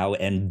know-how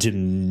and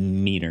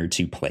demeanor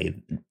to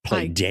play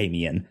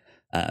Damian.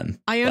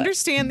 I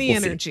understand the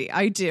energy. See.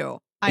 I do.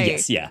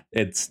 Yes, yeah,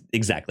 it's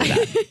exactly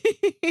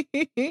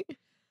that.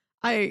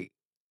 I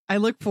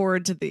look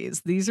forward to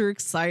these. These are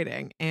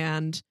exciting.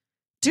 And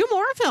 2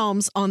 more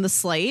films on the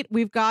slate.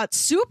 We've got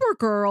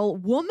Supergirl,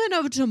 Woman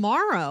of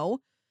Tomorrow.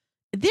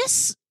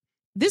 This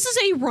is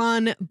a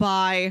run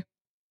by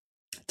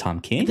Tom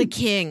King. The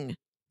King.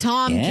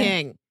 Tom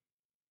King.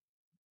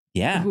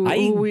 Yeah,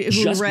 who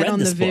just read on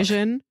this the book.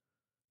 Vision.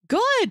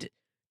 Good.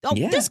 Oh,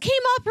 this came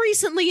up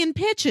recently in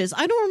pitches.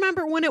 I don't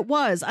remember when it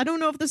was. I don't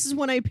know if this is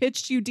when I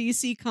pitched you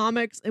DC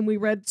Comics and we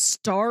read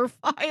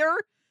Starfire,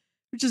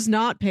 which is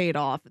not paid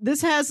off.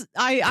 This has,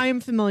 I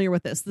am familiar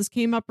with this. This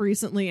came up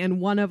recently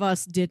and one of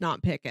us did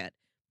not pick it.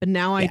 But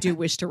now I do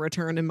wish to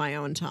return in my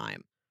own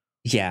time.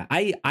 Yeah,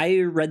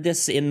 I read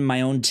this in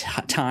my own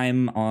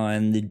time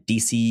on the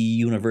DC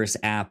Universe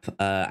app.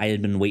 I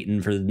had been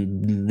waiting for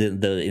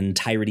the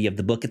entirety of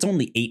the book. It's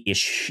only 8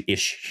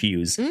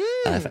 issues,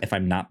 if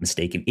I'm not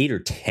mistaken, 8 or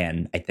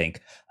 10, I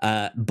think.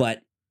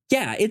 But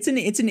yeah, it's an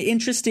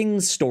interesting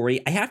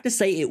story. I have to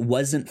say it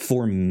wasn't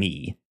for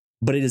me,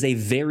 but it is a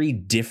very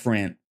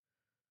different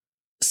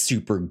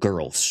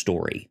Supergirl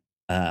story.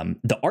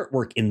 The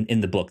artwork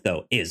in the book,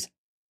 though, is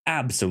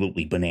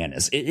absolutely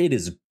bananas. It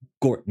is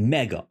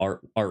mega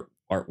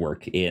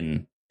artwork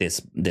in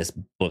this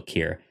book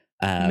here.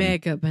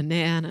 Mega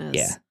bananas.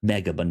 Yeah,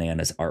 mega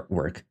bananas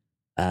artwork.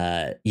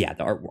 The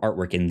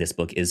artwork in this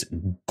book is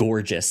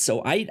gorgeous.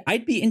 So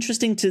I'd be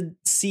interesting to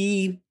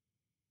see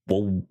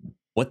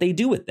what they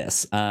do with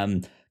this.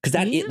 Because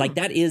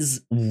that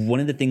is one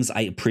of the things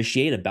I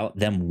appreciate about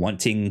them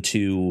wanting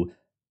to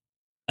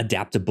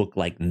adapt a book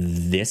like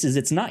this. Is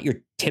it's not your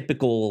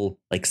typical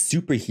like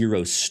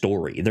superhero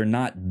story. They're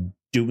not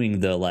doing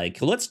the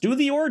like, let's do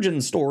the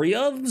origin story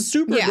of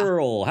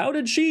Supergirl. How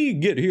did she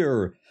get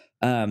here?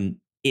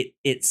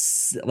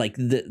 It's like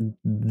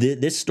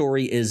this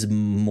story is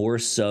more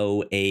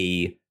so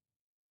a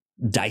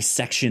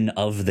dissection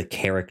of the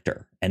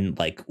character and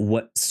like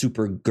what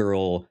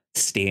Supergirl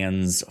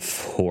stands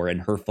for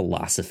and her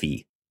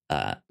philosophy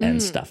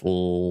and stuff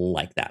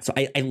like that. So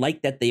I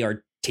like that they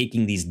are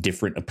taking these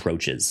different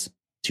approaches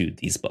to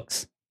these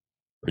books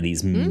or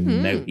these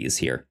movies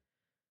here.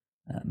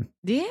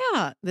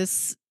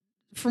 This,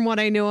 from what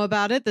I know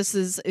about it, this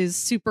is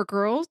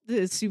Supergirl,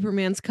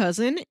 Superman's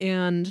cousin,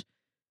 and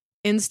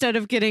instead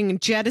of getting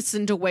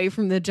jettisoned away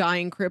from the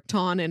dying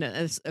Krypton in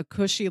a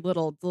cushy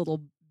little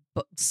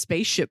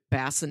spaceship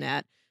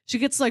bassinet, she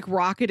gets like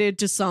rocketed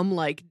to some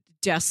like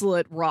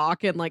desolate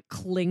rock and like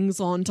clings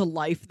on to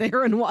life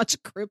there and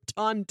watch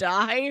Krypton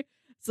die.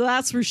 So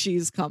that's where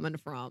she's coming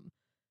from.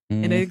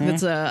 And I think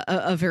that's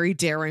a very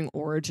daring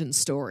origin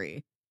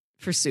story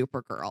for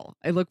Supergirl.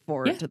 I look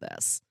forward to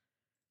this.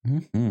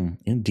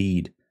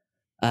 Indeed.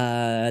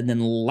 And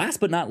then last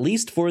but not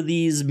least for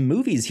these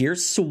movies here,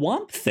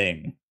 Swamp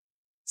Thing.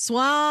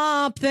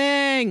 Swamp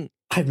Thing!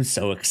 I'm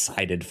so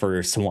excited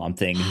for Swamp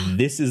Thing.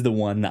 This is the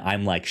one that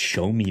I'm like,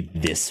 show me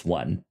this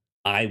one.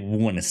 I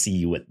want to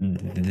see what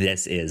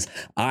this is.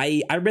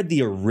 I read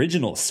the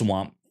original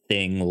Swamp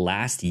Thing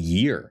last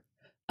year.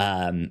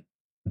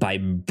 By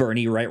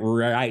Bernie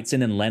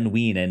Wrightson and Len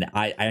Wein, and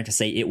I have to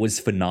say it was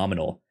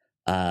phenomenal.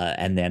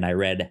 And then I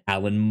read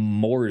Alan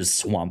Moore's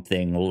Swamp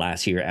Thing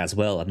last year as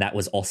well, and that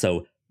was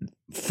also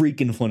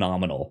freaking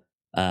phenomenal.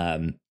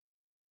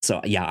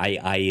 So yeah,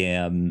 I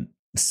am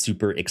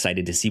super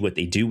excited to see what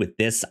they do with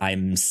this.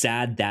 I'm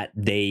sad that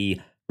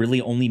they really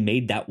only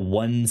made that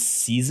one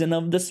season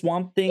of the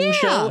Swamp Thing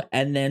show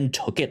and then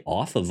took it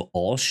off of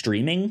all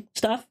streaming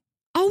stuff.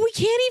 Oh, we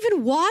can't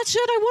even watch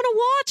it? I want to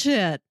watch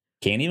it.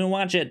 Can't even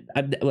watch it.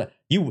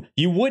 You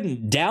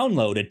wouldn't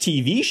download a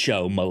TV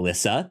show,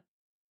 Melissa,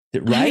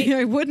 right?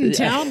 I wouldn't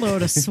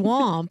download a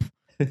swamp.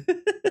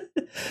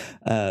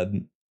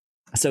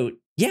 So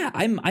yeah,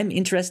 I'm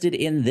interested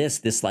in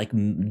this like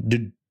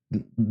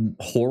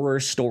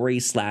horror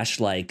story /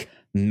 like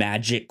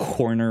magic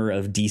corner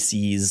of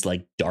DC's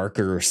like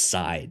darker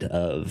side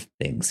of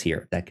things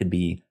here. That could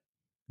be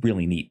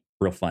really neat,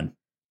 real fun,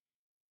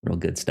 real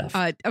good stuff.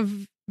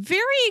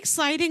 Very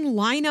exciting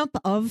lineup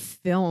of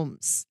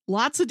films.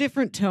 Lots of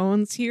different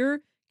tones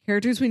here.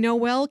 Characters we know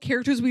well,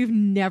 characters we've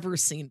never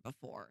seen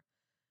before.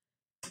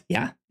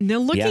 Yeah. Now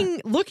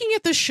looking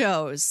at the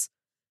shows,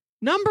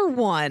 number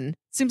one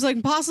seems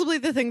like possibly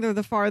the thing they're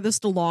the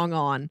farthest along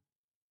on.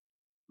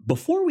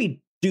 Before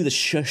we do the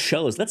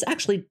shows, let's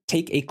actually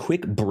take a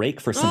quick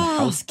break for some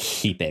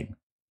housekeeping.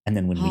 And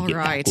then when we get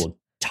back, we'll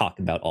talk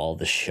about all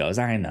the shows.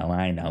 I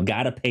know.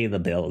 Gotta pay the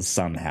bills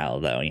somehow,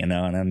 though. You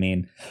know what I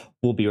mean?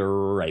 We'll be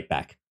right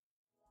back.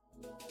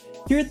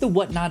 Here at the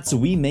Whatnots,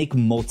 we make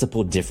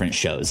multiple different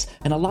shows,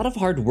 and a lot of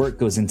hard work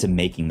goes into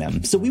making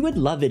them, so we would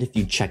love it if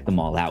you check them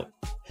all out.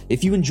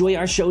 If you enjoy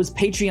our shows,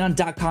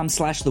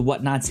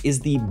 patreon.com/thewhatnots is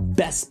the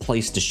best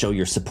place to show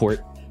your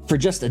support. For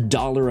just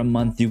 $1 a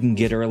month, you can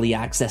get early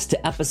access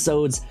to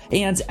episodes,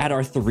 and at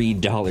our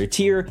 $3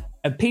 tier,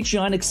 a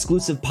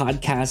Patreon-exclusive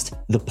podcast,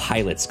 The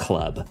Pilots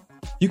Club.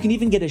 You can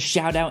even get a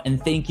shout out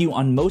and thank you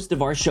on most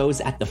of our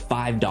shows at the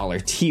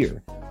 $5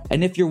 tier.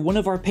 And if you're one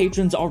of our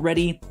patrons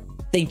already,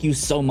 thank you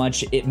so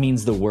much. It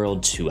means the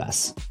world to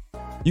us.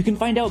 You can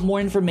find out more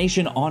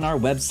information on our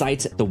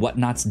website,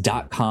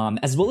 thewhatnots.com,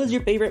 as well as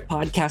your favorite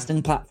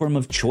podcasting platform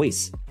of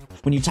choice.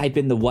 When you type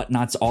in The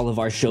Whatnots, all of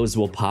our shows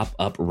will pop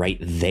up right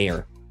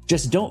there.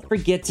 Just don't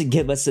forget to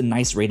give us a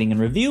nice rating and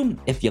review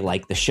if you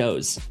like the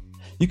shows.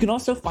 You can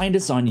also find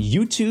us on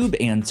YouTube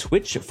and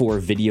Twitch for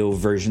video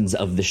versions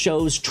of the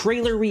shows,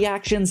 trailer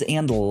reactions,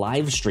 and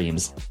live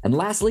streams. And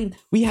lastly,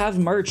 we have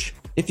merch.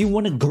 If you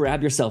want to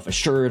grab yourself a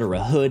shirt or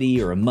a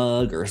hoodie or a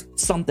mug or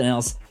something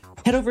else,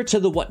 head over to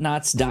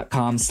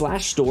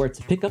thewhatnots.com/store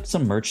to pick up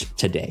some merch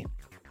today.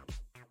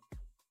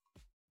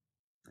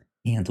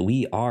 And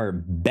we are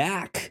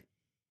back.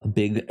 A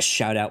big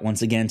shout out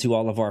once again to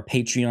all of our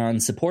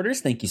Patreon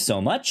supporters. Thank you so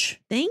much.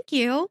 Thank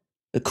you.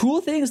 The cool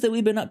things that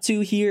we've been up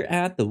to here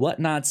at the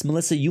Whatnots.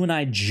 Melissa, you and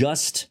I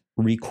just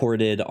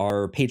recorded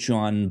our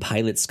Patreon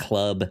Pilots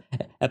Club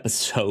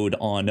episode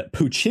on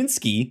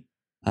Puchinsky,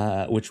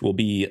 which will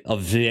be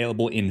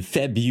available in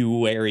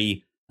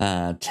February.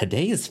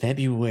 Today is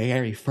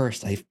February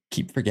 1st. I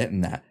keep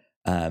forgetting that.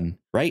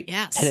 Right?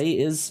 Yes. Today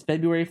is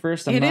February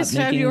 1st. It is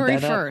February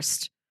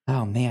 1st.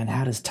 Oh man,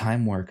 how does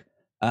time work?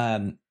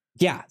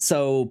 Yeah,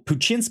 so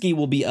Puchinsky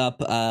will be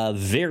up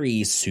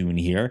very soon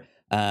here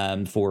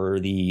for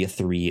the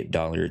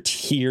 $3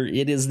 tier.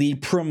 It is the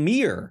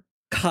premiere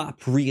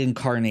cop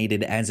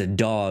reincarnated as a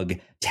dog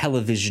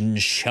television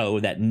show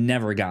that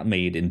never got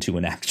made into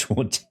an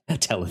actual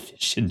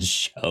television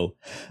show.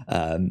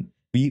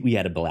 We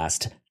had a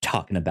blast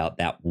talking about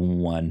that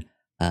one.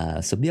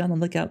 So be on the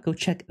lookout. Go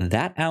check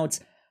that out.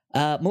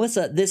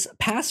 Melissa, this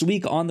past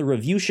week on the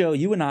review show,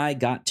 you and I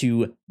got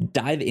to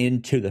dive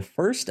into the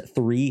first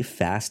 3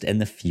 Fast and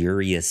the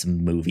Furious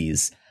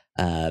movies.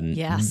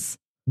 Yes.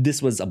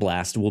 This was a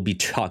blast. We'll be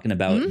talking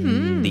about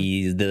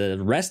the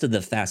rest of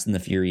the Fast and the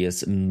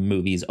Furious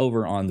movies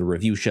over on the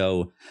review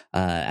show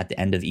at the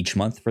end of each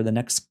month for the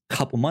next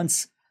couple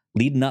months,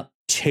 leading up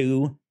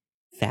to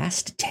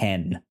Fast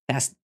 10.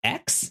 Fast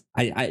X?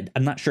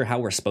 I'm not sure how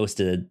we're supposed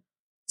to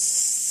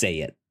say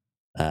it.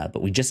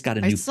 But we just got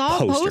a new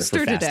poster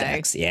for Fast today.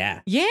 X.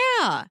 Yeah.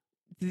 Yeah.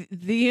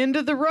 The end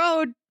of the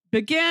road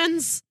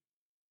begins.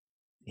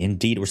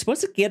 Indeed. We're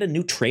supposed to get a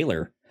new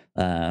trailer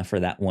for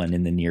that one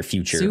in the near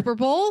future. Super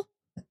Bowl?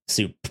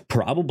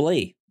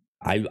 Probably.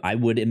 I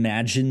would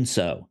imagine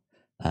so.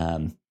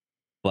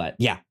 But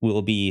yeah,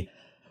 we'll be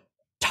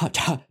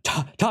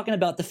talking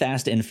about the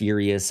Fast and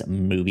Furious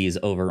movies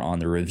over on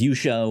the review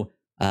show.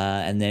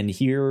 And then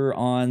here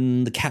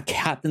on the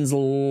Captain's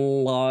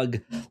Log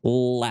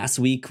last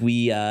week,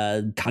 we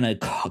kind of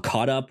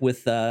caught up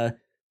with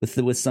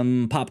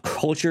some pop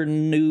culture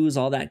news,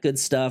 all that good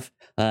stuff.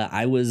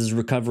 I was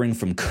recovering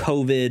from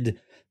COVID,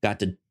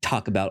 got to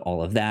talk about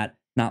all of that.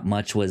 Not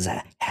much was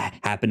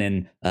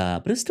happening,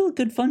 but it was still a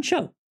good, fun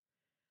show.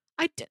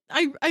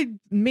 I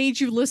made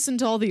you listen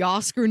to all the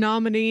Oscar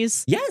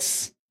nominees.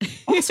 Yes,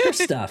 Oscar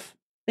stuff.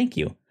 Thank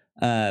you.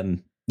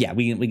 Yeah,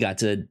 we got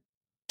to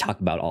talk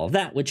about all of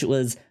that, which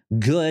was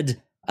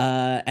good.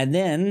 And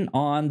then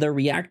on the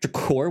Reactor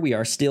Core, we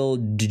are still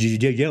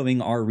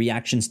doing our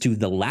reactions to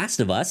The Last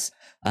of Us,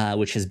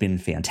 which has been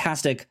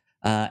fantastic.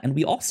 And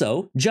we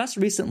also just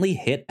recently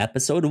hit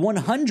episode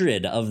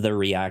 100 of the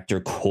Reactor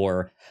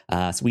Core.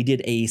 So we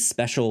did a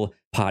special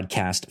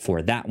podcast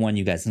for that one.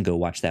 You guys can go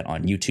watch that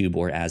on YouTube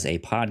or as a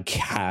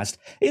podcast,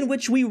 in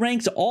which we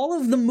ranked all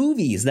of the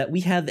movies that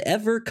we have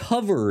ever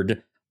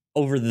covered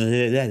over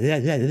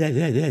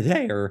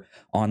there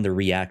on the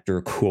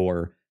Reactor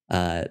Core.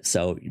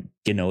 So,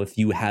 if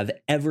you have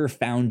ever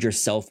found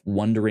yourself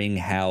wondering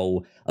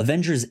how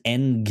Avengers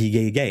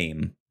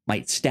Endgame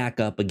might stack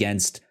up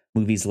against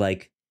movies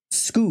like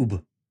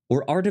Scoob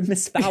or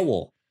Artemis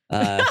Fowl,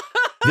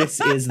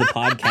 this is the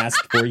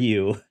podcast for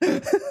you.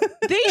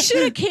 They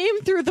should have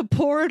came through the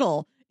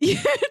portal.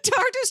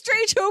 Doctor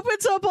Strange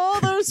opens up all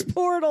those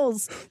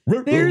portals.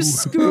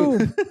 There's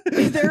Scoob.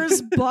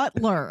 There's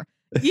Butler.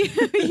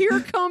 Here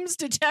comes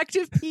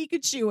Detective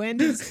Pikachu and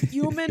his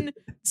human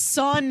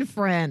son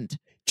friend.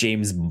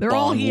 James They're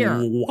all here.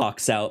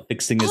 Walks out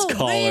fixing his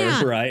collar,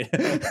 man. Right?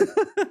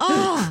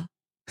 Oh.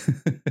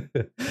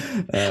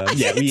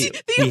 Yeah, we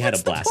had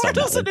a blast on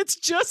that one. And it's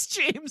just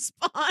James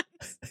Bond.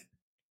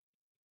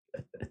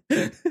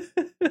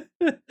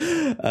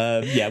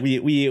 Yeah,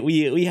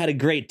 we had a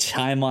great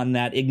time on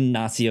that.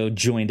 Ignacio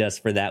joined us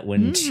for that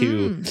one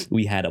too.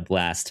 We had a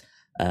blast.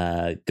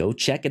 Go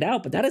check it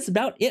out. But that is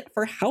about it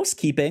for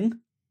housekeeping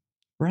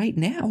right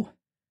now.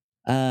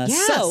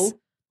 Yes. So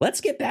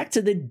let's get back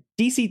to the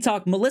DC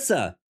talk.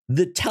 Melissa,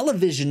 the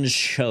television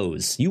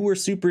shows. You were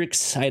super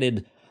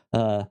excited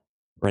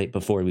right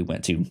before we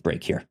went to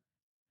break here.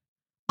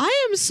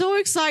 I am so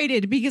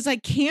excited because I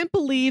can't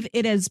believe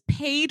it has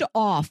paid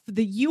off.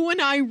 The You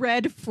and I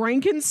read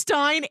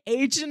Frankenstein,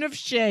 Agent of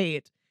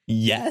Shade.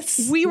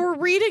 Yes. We were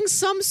reading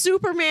some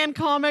Superman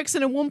comics,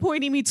 and at one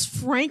point he meets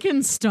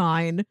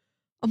Frankenstein.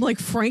 I'm like,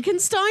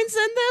 Frankenstein's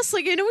in this?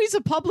 Like, I know he's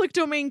a public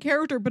domain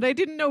character, but I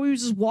didn't know he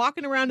was just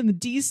walking around in the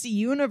DC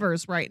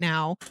universe right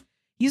now.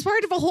 He's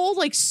part of a whole,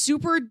 like,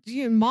 super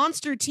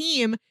monster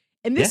team.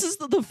 And this is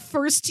the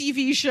first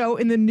TV show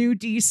in the new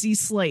DC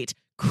slate.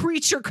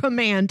 Creature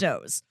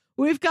Commandos.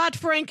 We've got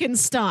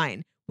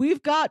Frankenstein.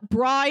 We've got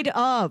Bride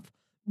of.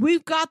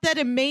 We've got that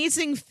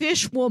amazing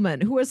fish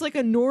woman who has like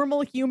a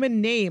normal human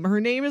name.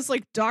 Her name is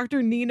like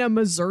Dr. Nina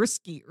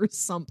Mazursky or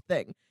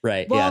something.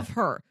 Right. Love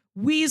her.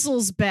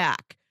 Weasel's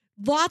back.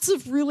 Lots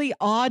of really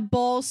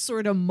oddball,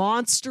 sort of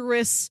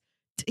monstrous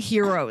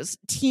heroes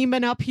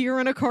teaming up here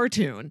in a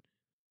cartoon.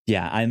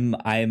 Yeah,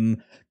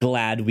 I'm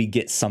glad we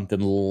get something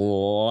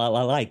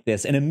like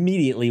this. And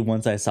immediately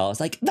once I saw it, I was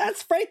like,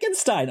 that's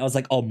Frankenstein. I was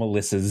like, oh,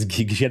 Melissa's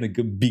gonna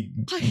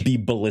be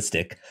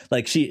ballistic.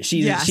 Like she's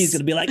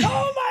gonna be like,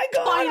 oh my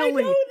god,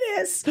 finally. I know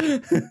this.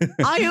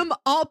 I am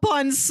up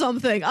on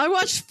something. I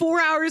watched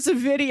 4 hours of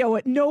video.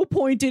 At no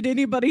point did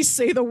anybody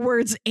say the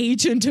words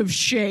Agent of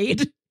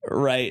Shade.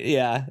 Right,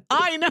 yeah.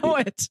 I know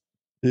it.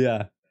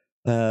 Yeah.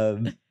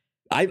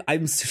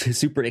 I'm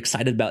super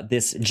excited about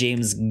this.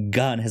 James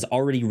Gunn has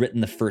already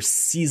written the first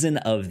season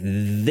of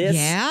this.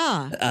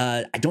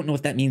 Yeah. I don't know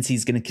if that means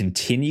he's going to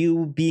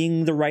continue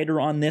being the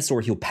writer on this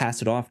or he'll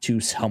pass it off to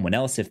someone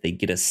else if they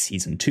get a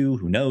season 2.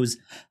 Who knows?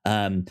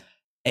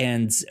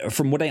 And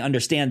from what I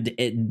understand,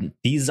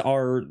 these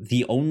are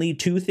the only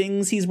 2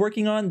 things he's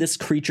working on. This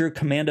Creature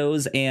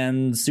Commandos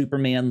and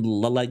Superman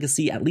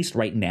Legacy, at least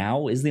right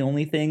now, is the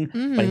only thing.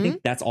 Mm-hmm. But I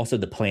think that's also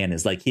the plan.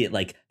 Is like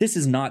this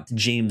is not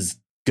James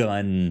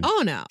Gunn.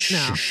 Oh no,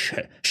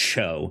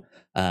 show.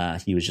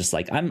 He was just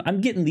like,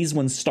 I'm getting these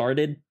ones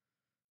started,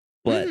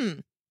 but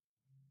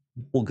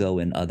we'll go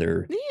in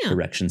other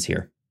directions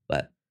here.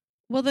 But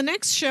well, the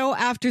next show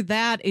after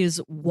that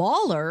is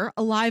Waller,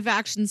 a live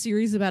action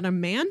series about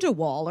Amanda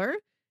Waller.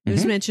 It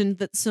was mentioned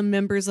that some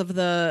members of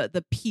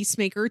the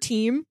Peacemaker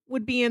team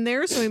would be in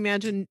there, so I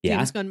imagine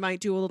James Gunn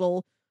might do a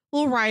little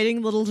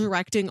writing, little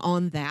directing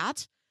on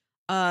that.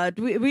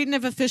 We didn't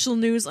have official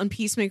news on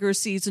Peacemaker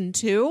season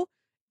 2.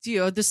 You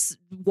know, this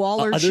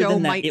Waller other show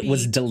than that, might it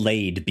was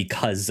delayed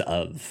because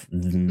of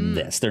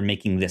this. They're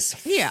making this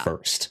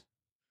first.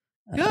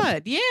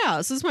 Good.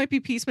 Yeah. So this might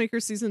be Peacemaker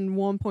season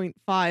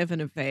 1.5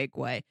 in a vague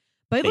way.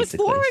 But I look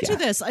forward to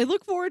this. I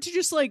look forward to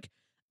just like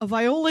a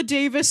Viola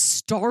Davis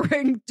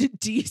starring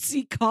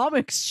DC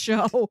Comics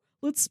show.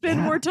 Let's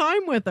spend more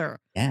time with her.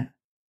 Yeah.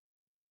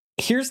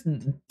 Here's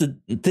the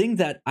thing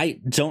that I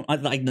don't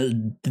like.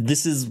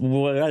 This is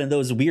one of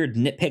those weird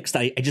nitpicks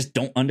that I just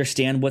don't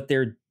understand what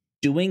they're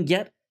doing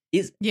yet.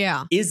 Is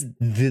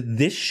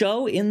this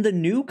show in the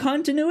new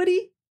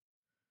continuity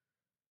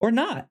or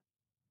not?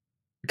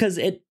 Because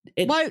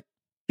because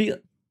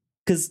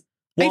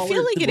I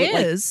feel like it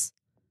is,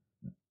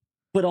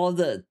 but all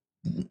the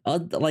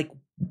like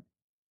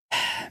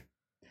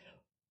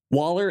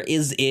Waller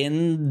is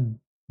in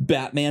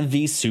Batman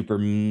v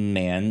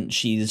Superman.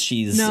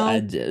 She's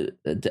no.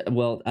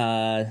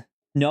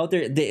 No,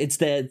 it's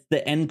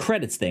the end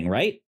credits thing,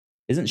 right?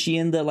 Isn't she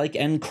in the like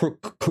end?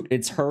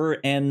 It's her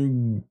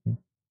and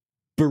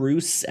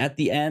Bruce at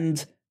the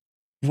end.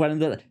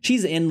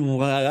 She's in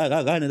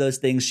one of those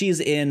things. She's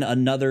in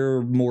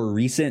another more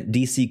recent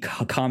DC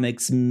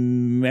Comics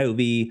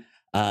movie,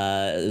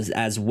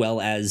 as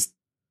well as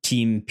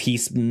Team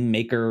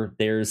Peacemaker.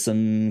 There's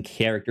some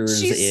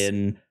characters she's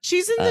in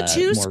the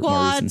two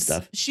squads.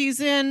 Stuff. She's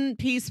in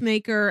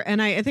Peacemaker,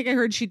 and I think I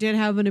heard she did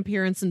have an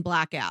appearance in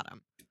Black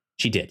Adam.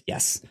 She did,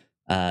 yes.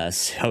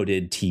 So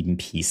did Team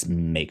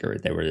Peacemaker.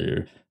 There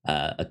were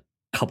a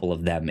couple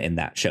of them in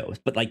that show.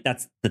 But like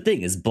that's the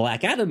thing is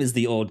Black Adam is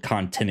the old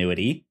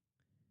continuity.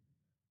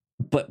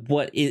 But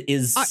what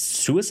is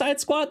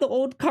Suicide Squad the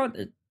old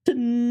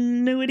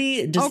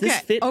continuity? Does this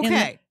fit in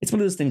that? It's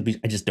one of those things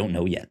I just don't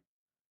know yet.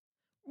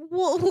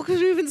 Well, because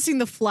we haven't seen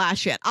The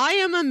Flash yet. I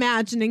am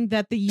imagining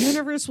that the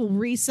universe will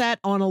reset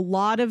on a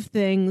lot of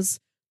things,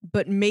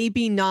 but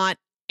maybe not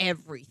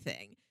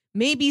everything.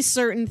 Maybe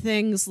certain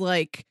things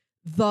like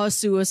the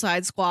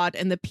Suicide Squad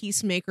and the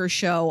Peacemaker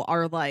show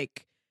are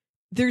like,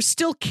 they're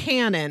still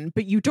canon,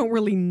 but you don't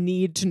really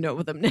need to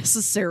know them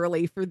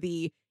necessarily for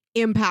the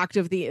impact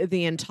of the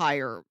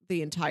entire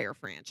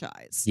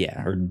franchise.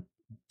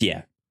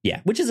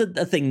 Yeah, which is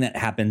a thing that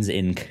happens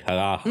in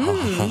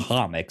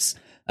comics.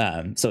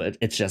 So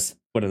it's just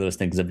one of those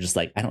things of just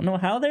like, I don't know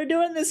how they're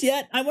doing this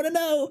yet. I want to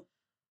know.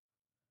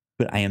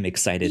 But I am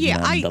excited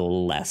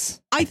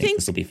nonetheless. I think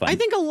this will be fun. I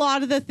think a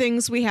lot of the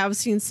things we have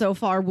seen so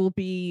far will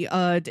be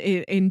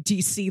in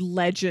DC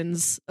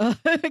Legends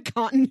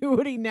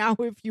continuity now,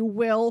 if you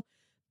will.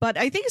 But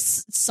I think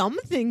some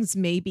things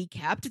may be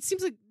kept. It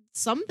seems like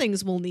some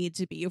things will need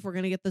to be if we're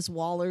going to get this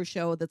Waller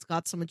show that's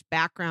got so much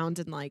background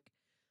and like,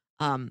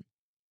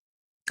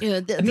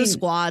 the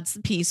squads,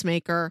 the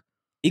Peacemaker.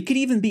 It could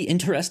even be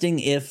interesting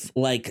if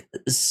like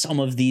some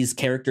of these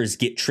characters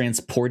get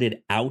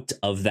transported out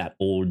of that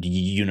old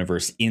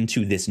universe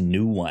into this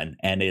new one.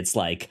 And it's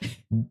like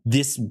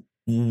this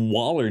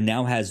Waller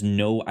now has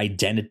no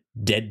identity.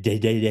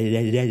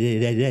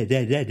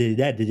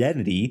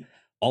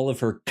 All of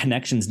her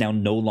connections now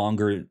no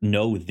longer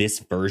know this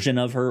version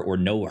of her or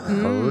know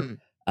her.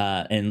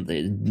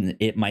 And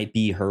it might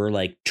be her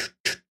like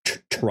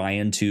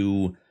trying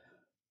to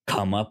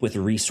come up with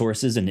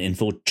resources and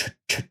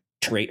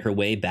infiltrate her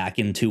way back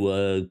into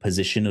a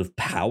position of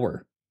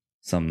power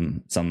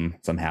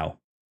somehow.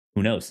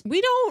 Who knows?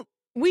 We do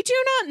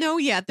not know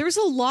yet. There's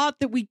a lot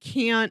that we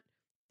can't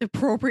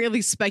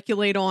appropriately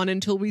speculate on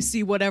until we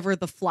see whatever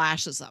the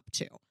Flash is up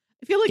to.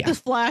 I feel like the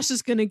Flash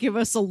is going to give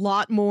us a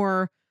lot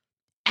more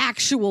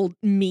actual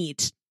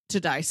meat to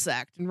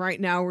dissect. And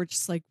right now we're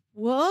just like,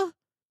 what?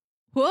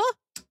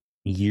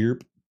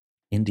 Yep.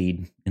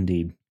 Indeed.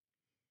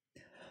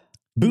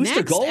 Booster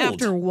Next Gold.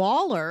 after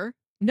Waller.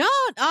 No,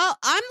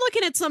 I'm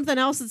looking at something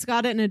else that's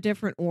got it in a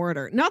different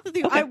order. Not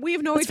that we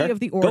have no That's idea fair. of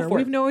the Go order. for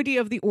We it. have no idea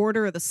of the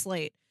order of the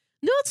slate.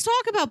 No, let's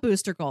talk about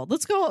Booster Gold.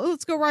 Let's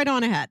go right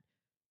on ahead.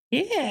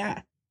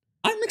 Yeah.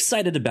 I'm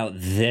excited about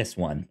this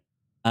one.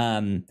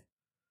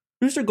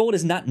 Booster Gold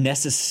is not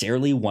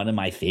necessarily one of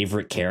my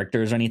favorite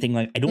characters or anything.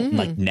 Like, I don't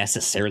like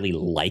necessarily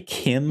like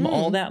him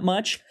all that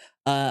much.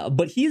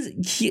 But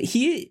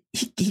he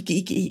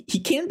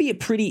can be a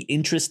pretty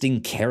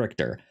interesting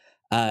character.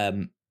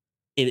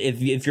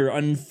 If you're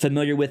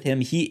unfamiliar with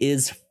him, he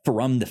is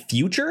from the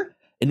future,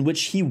 in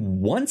which he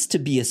wants to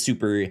be a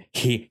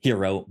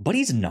superhero, but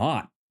he's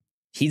not.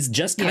 He's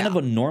just kind of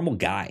a normal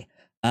guy.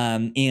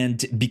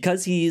 And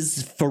because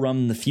he's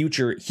from the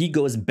future, he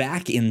goes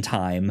back in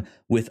time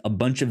with a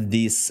bunch of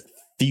this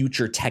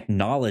future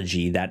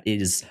technology that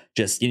is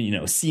just,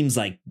 seems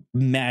like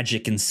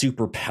magic and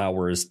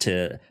superpowers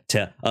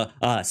to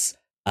us.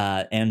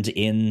 And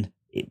in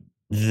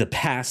the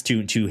past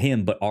to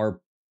him, but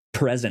our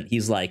present,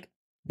 he's like,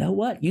 you know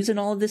what? Using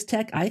all of this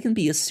tech, I can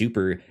be a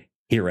superhero.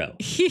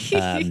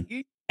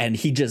 And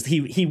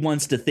he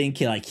wants to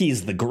think like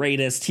he's the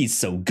greatest. He's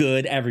so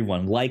good.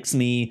 Everyone likes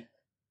me.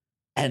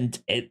 And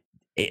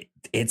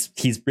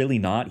he's really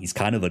not. He's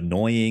kind of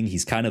annoying.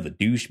 He's kind of a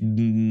douche bag.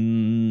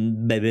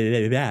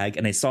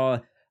 And I saw,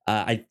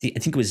 I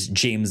think it was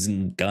James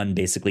Gunn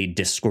basically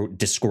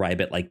describe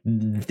it like,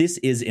 this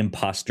is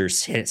imposter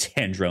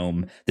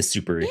syndrome, the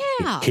super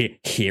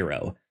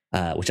hero,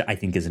 which I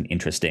think is an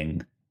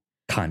interesting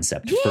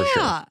concept for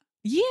sure.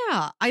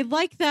 Yeah, I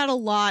like that a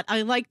lot.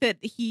 I like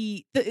that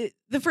the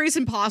phrase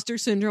imposter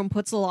syndrome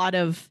puts a lot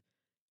of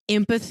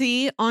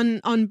empathy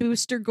on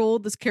Booster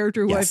Gold, this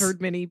character who I've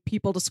heard many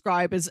people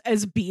describe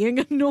as being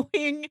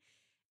annoying.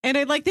 And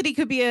I like that he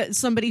could be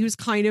somebody who's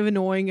kind of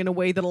annoying in a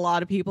way that a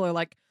lot of people are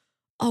like,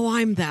 oh,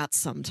 I'm that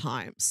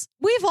sometimes.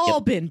 We've all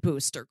been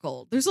Booster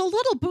Gold. There's a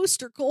little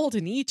Booster Gold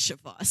in each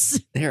of us.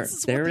 There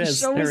it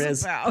is.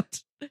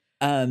 About.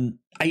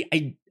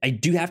 I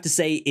do have to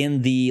say,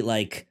 in the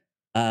like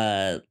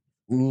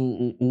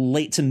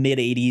late to mid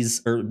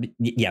 80s, or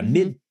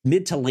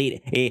mid to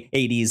late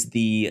 80s,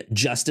 the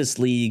Justice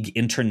League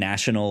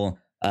International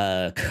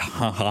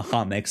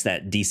comics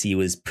that DC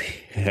was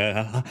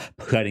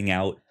putting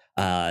out,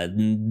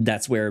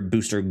 that's where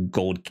Booster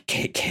Gold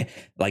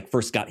like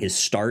first got his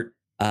start,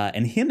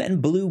 and him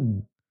and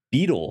Blue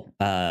Beetle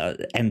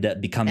end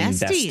up becoming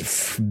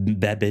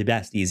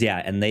besties.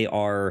 Yeah, and they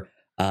are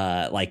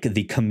like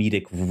the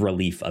comedic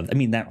relief of, I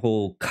mean, that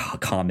whole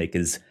comic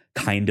is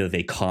kind of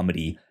a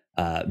comedy,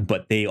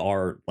 but they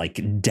are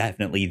like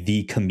definitely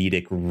the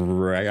comedic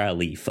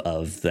relief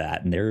of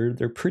that, and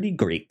they're pretty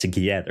great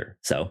together.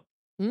 So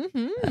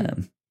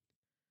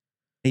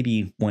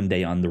maybe one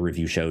day on the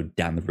review show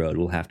down the road,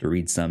 we'll have to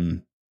read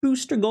some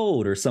Booster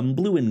Gold or some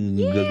Blue and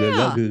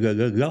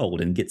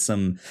Gold and get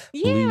some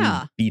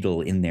Blue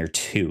Beetle in there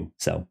too.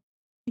 So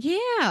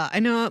yeah, I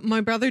know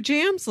my brother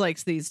Jams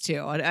likes these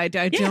too. I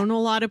don't know a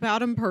lot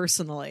about him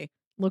personally.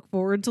 Look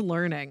forward to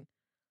learning.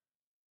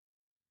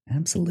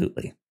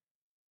 Absolutely.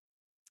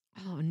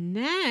 Oh,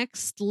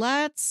 next,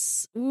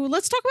 let's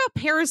talk about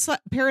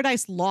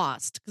Paradise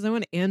Lost, because I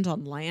want to end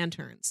on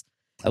lanterns.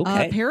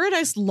 Okay.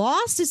 Paradise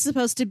Lost is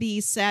supposed to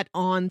be set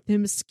on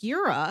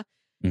Themyscira,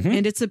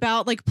 and it's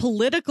about like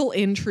political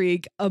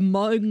intrigue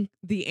among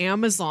the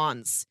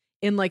Amazons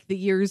in like the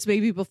years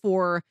maybe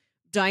before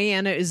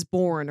Diana is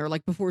born, or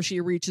like before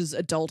she reaches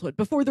adulthood,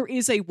 before there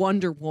is a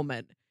Wonder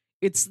Woman.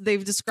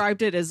 They've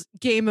described it as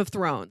Game of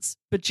Thrones,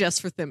 but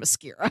just for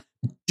Themyscira.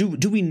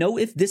 Do we know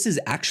if this is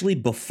actually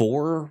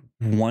before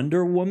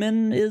Wonder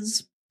Woman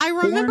is I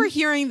remember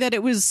hearing that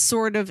it was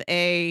sort of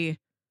a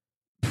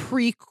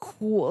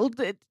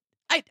prequel.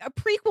 A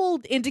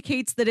prequel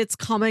indicates that it's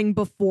coming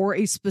before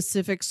a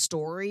specific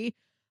story.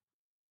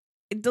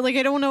 Like,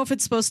 I don't know if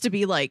it's supposed to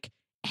be like,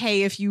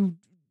 hey,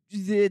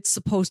 it's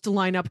supposed to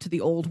line up to the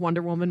old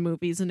Wonder Woman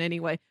movies in any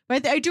way.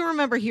 But I do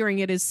remember hearing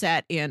it is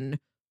set in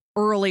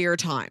earlier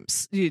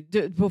times,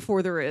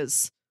 before there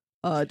is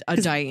a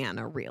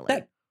Diana,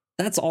 really.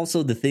 That's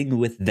also the thing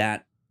with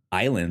that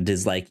island,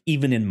 is like,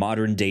 even in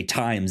modern day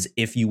times,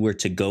 if you were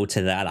to go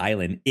to that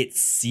island, it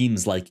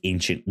seems like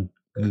ancient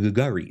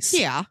Greece.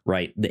 Yeah.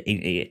 Right? The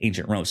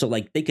ancient Rome. So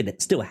like they could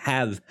still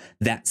have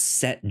that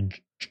set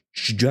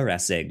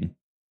dressing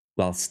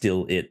while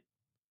still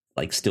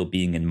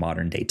being in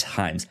modern day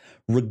times.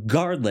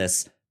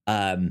 Regardless,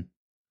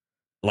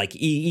 like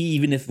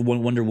even if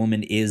Wonder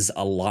Woman is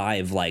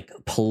alive, like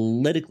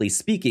politically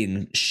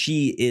speaking,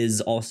 she is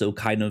also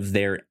kind of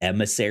their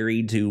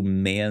emissary to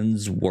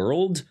man's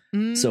world.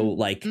 So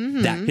like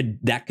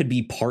that could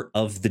be part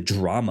of the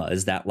drama,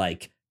 is that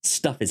like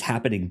stuff is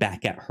happening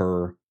back at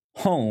her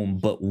home,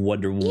 but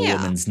Wonder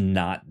Woman's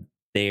not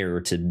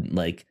there to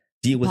like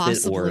deal with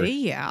it, or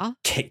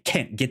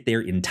can't get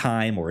there in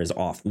time, or is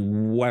off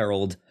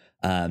world.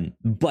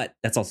 But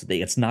that's also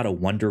it's not a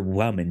Wonder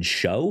Woman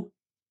show,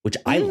 which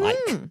I like.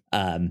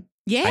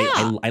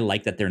 I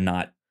like that they're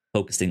not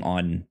focusing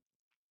on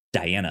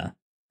Diana.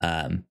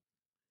 But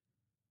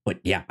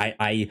yeah,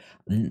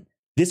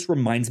 this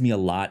reminds me a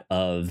lot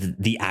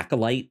of The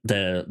Acolyte,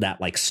 that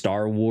like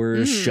Star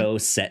Wars show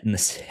set in the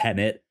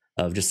Senate,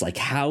 of just like,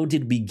 how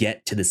did we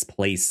get to this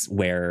place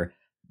where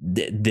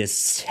this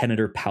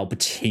Senator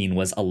Palpatine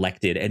was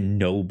elected and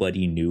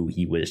nobody knew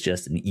he was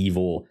just an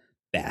evil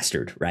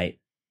bastard, right?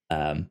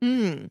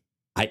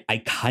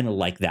 I kind of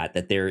like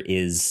that there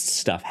is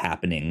stuff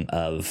happening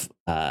of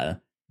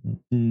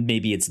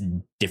maybe it's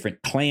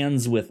different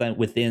clans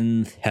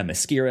within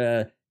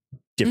Themyscira,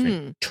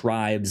 different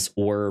tribes,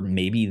 or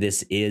maybe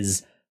this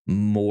is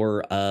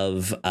more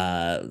of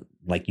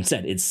like you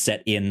said, it's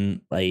set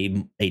in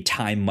a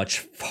time much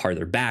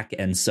farther back,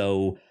 and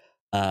so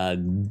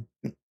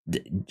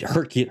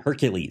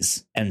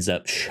Hercules ends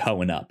up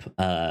showing up,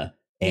 or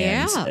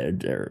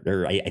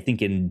I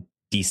think in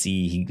DC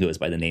he goes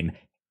by the name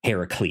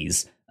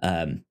Heracles.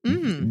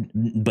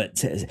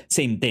 But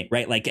same thing,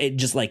 right? Like, it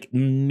just like,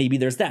 maybe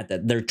there's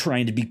that they're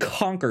trying to be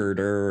conquered,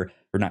 or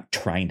not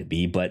trying to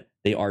be, but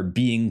they are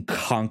being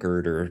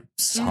conquered, or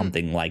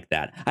something like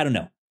that. I don't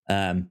know.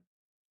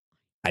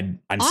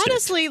 I'm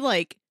honestly stoked.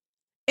 like,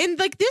 and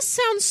like, this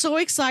sounds so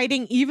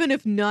exciting, even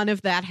if none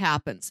of that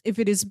happens. If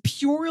it is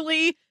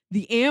purely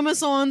the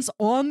Amazons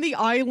on the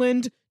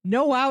island,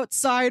 no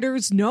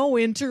outsiders, no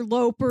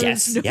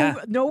interlopers,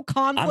 no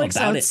conflicts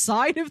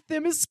outside of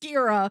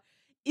Themyscira.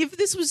 Even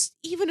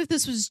if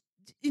this was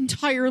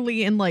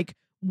entirely in like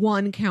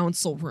one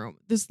council room,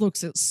 this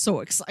looks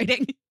so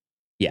exciting.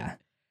 Yeah.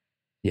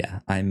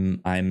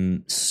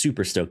 I'm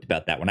super stoked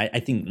about that one. I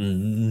think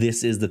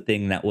this is the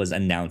thing that was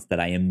announced that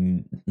I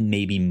am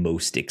maybe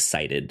most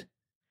excited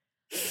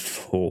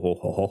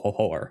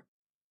for.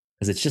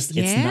 Because it's just,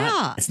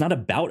 it's not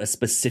about a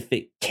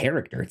specific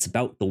character. It's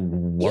about the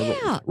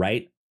world,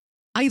 right?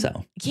 I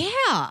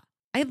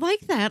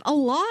like that a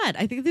lot.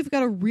 I think they've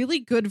got a really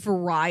good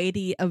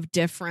variety of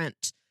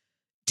different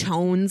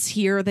tones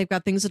here. They've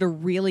got things that are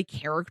really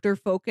character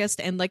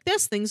focused, and like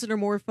this, things that are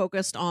more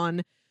focused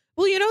on,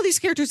 well, you know, these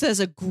characters as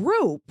a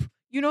group,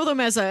 you know them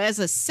as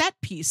a set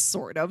piece,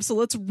 sort of. So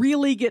let's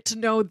really get to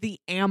know the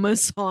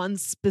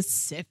Amazons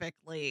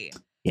specifically.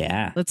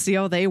 Yeah. Let's see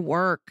how they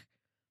work.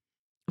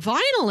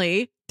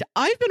 Finally,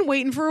 I've been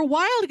waiting for a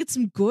while to get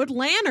some good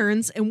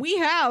Lanterns, and we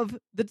have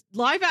the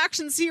live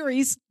action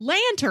series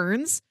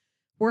Lanterns,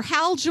 where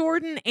Hal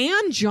Jordan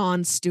and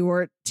Jon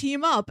Stewart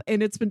team up,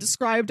 and it's been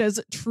described as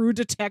True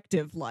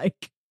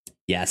Detective-like.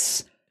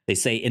 Yes. They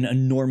say an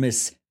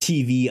enormous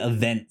TV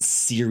event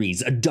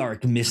series, a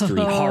dark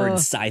mystery, hard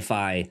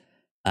sci-fi.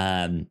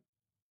 I'm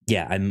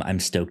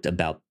stoked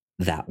about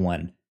that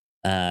one.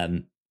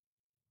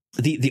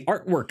 The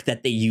artwork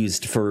that they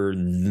used for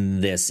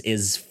this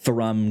is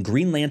from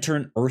Green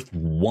Lantern Earth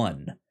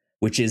 1,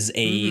 which is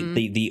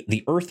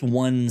the Earth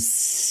 1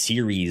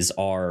 series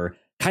are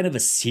kind of a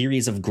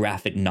series of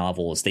graphic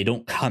novels. They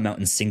don't come out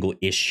in single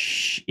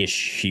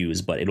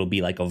issues, but it'll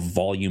be like a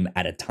volume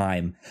at a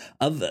time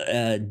of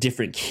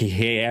different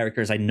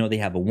characters. I know they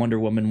have a Wonder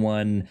Woman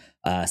one,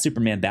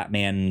 Superman,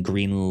 Batman,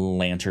 Green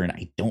Lantern.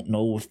 I don't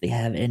know if they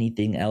have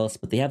anything else,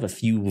 but they have a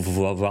few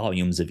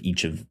volumes of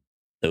each of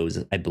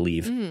those, I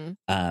believe.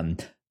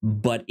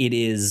 But it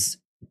is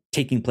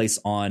taking place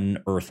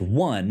on Earth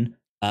 1,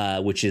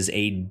 which is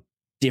a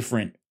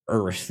different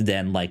Earth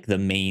than like the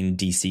main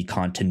DC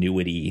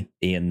continuity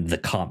in the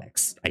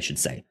comics, I should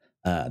say.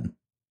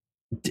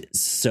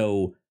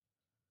 So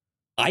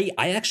I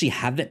actually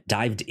haven't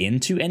dived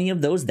into any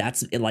of those.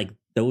 That's like,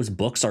 those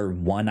books are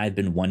one I've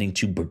been wanting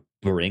to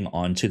bring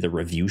onto the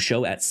review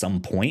show at some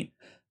point.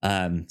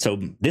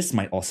 So this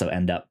might also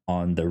end up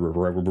on the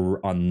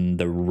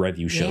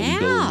review show. We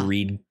go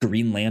read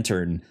Green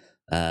Lantern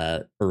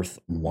Earth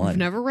 1. I've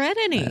never read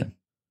any.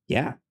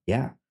 Yeah.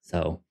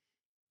 So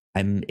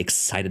I'm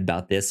excited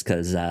about this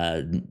because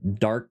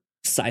dark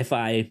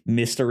sci-fi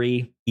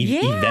mystery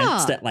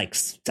events that like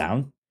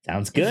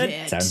sounds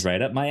good. Sounds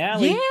right up my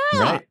alley. Yeah.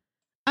 Right?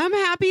 I'm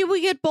happy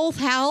we get both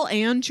Hal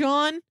and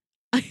Jon.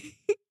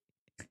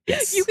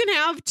 Yes. You can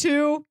have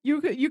two.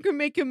 You can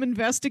make them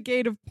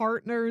investigative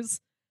partners.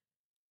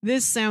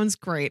 This sounds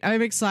great.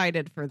 I'm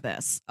excited for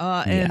this.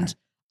 And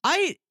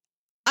I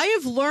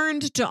have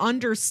learned to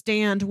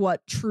understand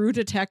what True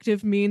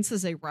Detective means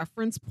as a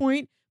reference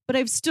point, but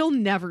I've still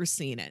never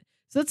seen it.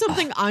 So that's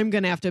something I'm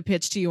going to have to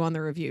pitch to you on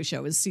the review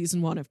show, is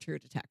season 1 of True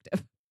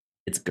Detective.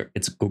 It's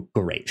a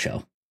great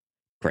show.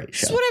 Great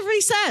show. That's what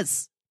everybody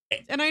says.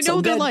 And I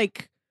know they're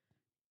like,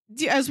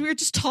 as we were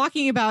just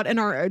talking about in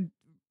our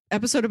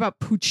episode about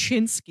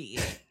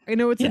Puchinsky, I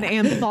know it's an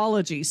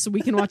anthology, so we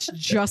can watch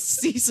just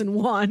season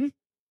 1.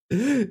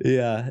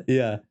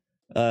 Yeah.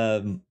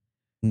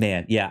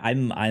 Man,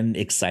 I'm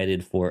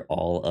excited for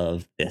all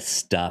of this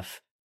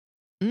stuff.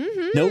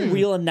 No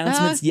real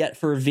announcements yet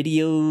for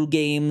video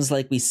games,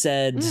 like we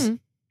said.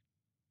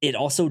 It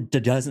also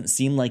doesn't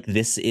seem like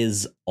this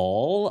is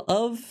all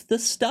of the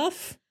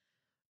stuff.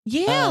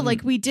 Yeah,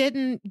 like we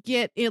didn't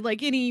get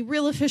like any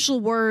real official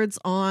words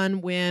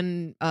on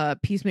when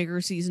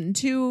Peacemaker season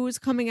 2 is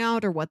coming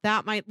out, or what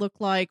that might look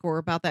like, or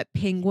about that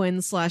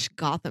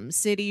Penguin/Gotham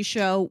City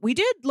show. We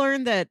did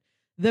learn that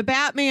the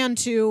Batman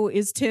 2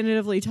 is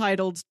tentatively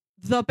titled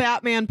The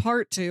Batman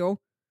Part 2,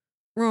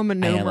 Roman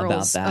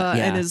numerals,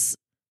 and is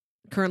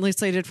currently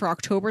slated for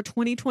October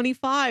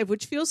 2025,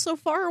 which feels so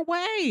far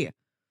away.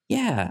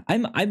 Yeah,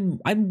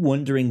 I'm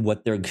wondering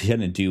what they're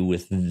gonna do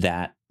with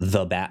that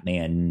The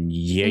Batman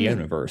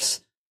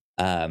universe.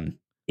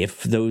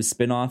 If those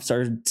spin-offs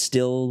are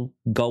still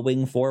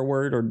going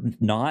forward or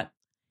not.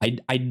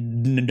 I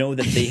know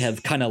that they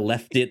have kind of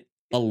left it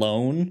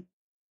alone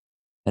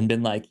and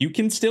been like, you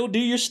can still do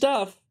your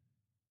stuff.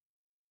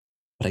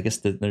 But I guess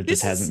there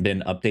just hasn't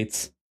been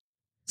updates.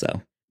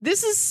 So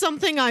this is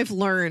something I've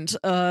learned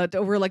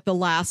over like the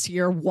last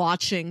year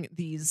watching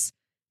these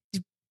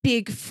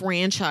big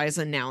franchise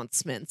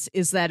announcements,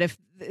 is that if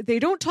they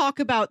don't talk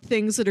about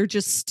things that are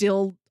just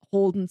still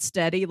holding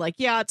steady, like,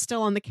 yeah, it's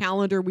still on the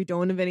calendar, we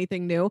don't have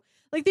anything new.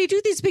 Like, they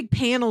do these big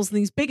panels and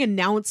these big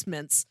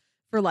announcements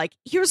for like,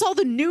 here's all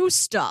the new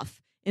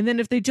stuff. And then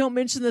if they don't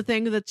mention the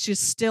thing that's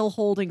just still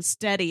holding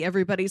steady,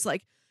 everybody's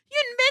like, you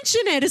didn't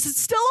mention it. Is it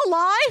still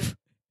alive?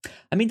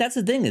 I mean, that's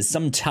the thing, is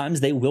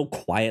sometimes they will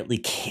quietly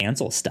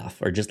cancel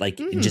stuff, or just like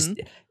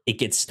it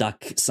gets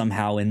stuck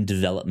somehow in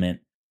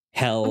development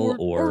hell,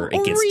 or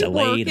it gets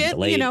delayed and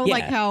delayed. You know,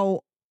 like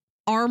how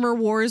Armor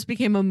Wars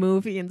became a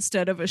movie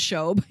instead of a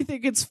show. But I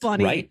think it's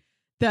funny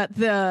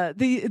that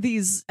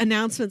these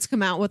announcements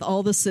come out with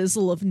all the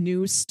sizzle of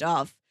new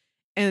stuff,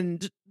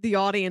 and the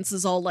audience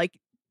is all like,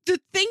 the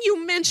thing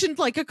you mentioned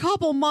like a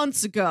couple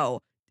months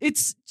ago.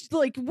 It's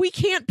like, we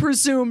can't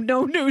presume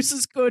no news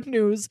is good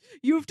news.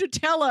 You have to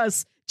tell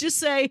us. Just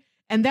say,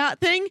 and that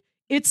thing,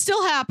 it's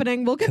still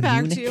happening. We'll get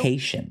back to you.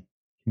 Communication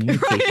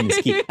is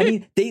key. I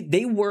mean,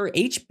 they were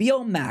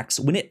HBO Max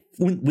when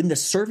the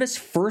service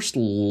first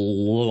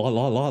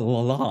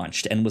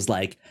launched and was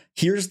like,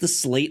 here's the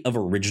slate of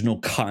original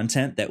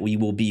content that we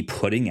will be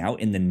putting out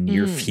in the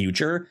near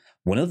future.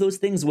 One of those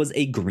things was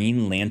a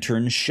Green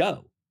Lantern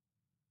show.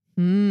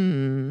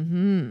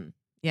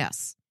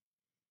 Yes.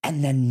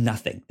 And then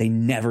nothing. They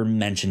never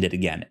mentioned it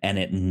again, and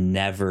it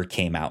never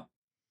came out.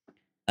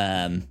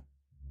 And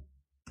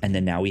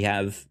then now we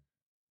have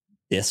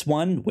this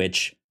one,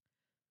 which,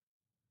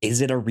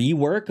 is it a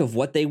rework of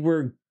what they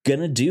were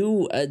gonna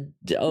do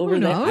over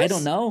there? I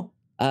don't know.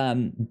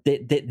 Then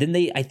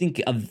they, I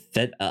think of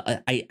that.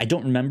 I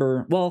don't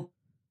remember. Well,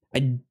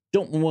 I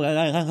don't want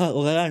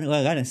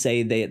to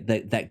say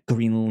that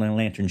Green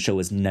Lantern show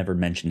was never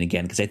mentioned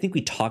again, because I think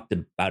we talked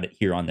about it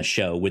here on the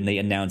show when they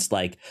announced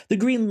like the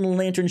Green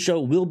Lantern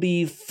show will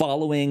be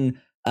following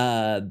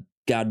God,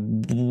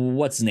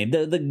 what's his name?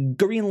 The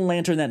Green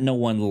Lantern that no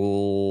one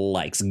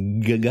likes,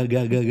 Guy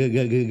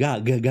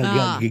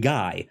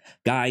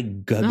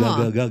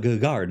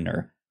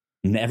Gardner,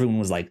 and everyone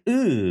was like,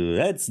 "Ooh,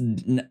 that's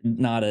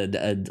not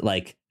a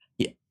like."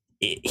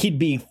 He'd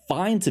be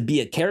fine to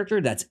be a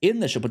character that's in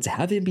the show, but to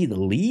have him be the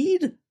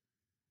lead,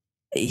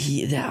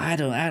 I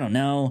don't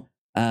know.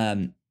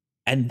 And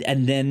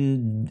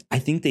then I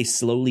think they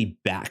slowly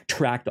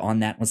backtracked on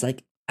that and was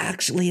like,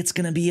 actually, it's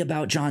going to be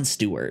about Jon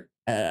Stewart.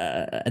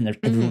 And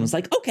everyone was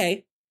like,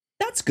 okay,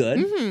 that's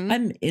good.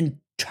 I'm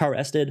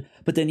interested.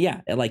 But then,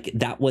 yeah, like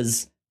that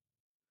was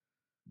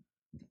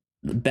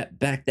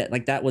back that,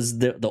 like that was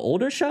the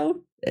older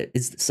show.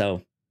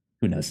 So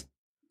who knows?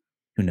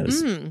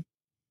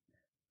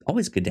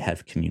 Always good to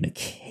have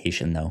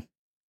communication, though.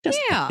 Just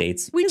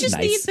updates. We just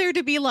need there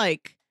to be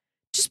like,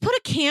 just put a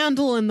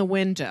candle in the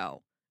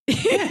window.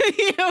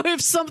 You know,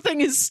 if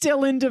something is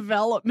still in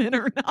development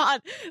or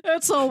not.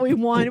 That's all we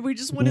want. We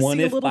just want to see a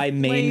little flame. 1 if by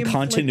main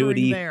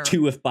continuity,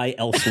 2 if by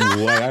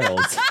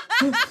Elseworlds.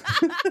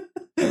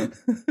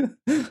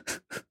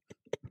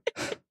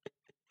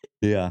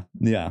 Yeah.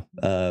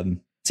 So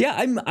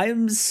yeah,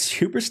 I'm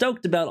super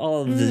stoked about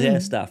all of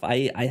this stuff.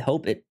 I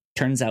hope it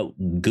turns out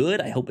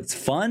good. I hope it's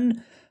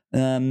fun.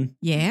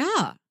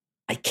 Yeah,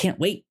 I can't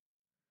wait.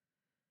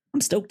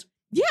 I'm stoked.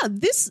 Yeah,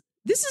 this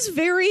is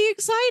very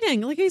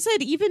exciting. Like I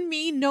said, even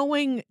me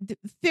knowing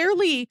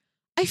fairly,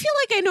 I feel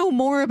like I know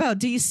more about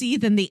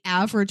DC than the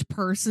average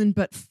person,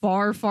 but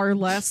far, far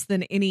less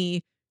than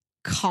any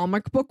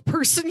comic book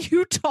person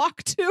you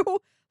talk to.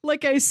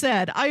 Like I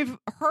said, I've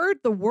heard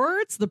the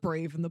words The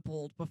Brave and the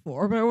Bold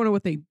before, but I don't know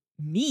what they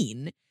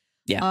mean.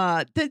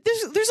 Yeah. There's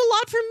a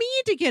lot for me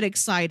to get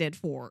excited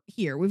for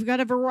here. We've got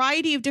a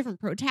variety of different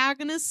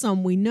protagonists.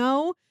 Some we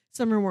know,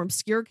 some are more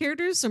obscure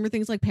characters. Some are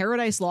things like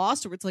Paradise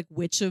Lost, or it's like,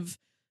 which of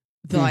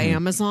the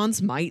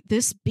Amazons might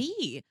this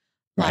be?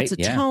 Lots of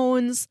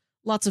tones,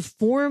 lots of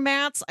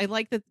formats. I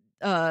like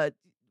that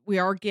we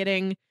are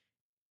getting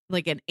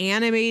like an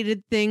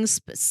animated thing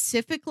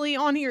specifically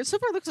on here. So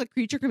far, it looks like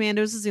Creature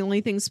Commandos is the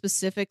only thing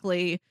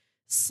specifically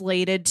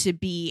slated to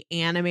be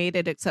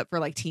animated, except for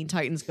like Teen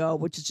Titans Go,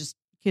 which is just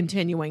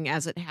continuing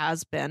as it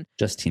has been.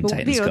 Just Teen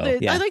Titans Go.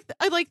 Yeah.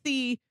 I like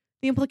the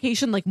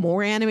implication, like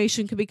more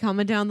animation could be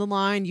coming down the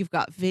line. You've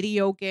got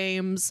video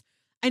games.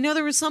 I know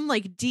there was some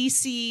like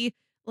DC,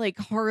 like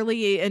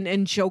Harley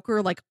and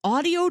Joker, like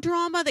audio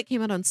drama that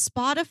came out on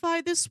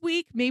Spotify this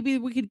week. Maybe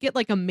we could get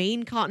like a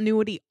main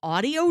continuity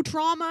audio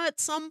drama at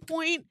some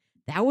point.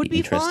 That would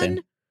be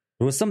fun.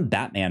 There was some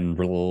Batman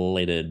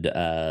related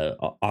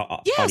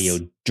audio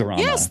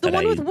drama. Yes, the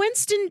one with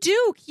Winston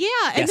Duke. Yeah.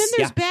 And then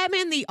there's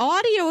Batman the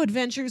Audio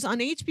Adventures on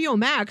HBO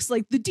Max.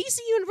 Like, the DC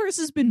universe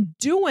has been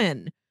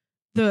doing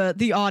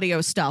the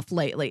audio stuff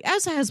lately,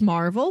 as has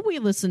Marvel. We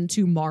listen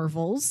to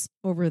Marvels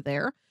over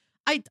there.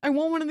 I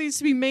want one of these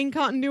to be main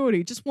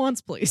continuity just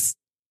once, please.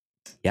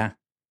 Yeah.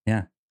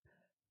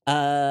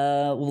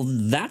 Well,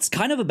 that's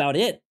kind of about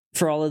it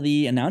for all of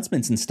the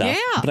announcements and stuff.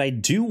 Yeah. But I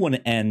do want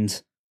to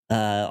end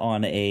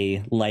on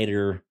a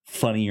lighter,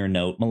 funnier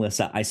note.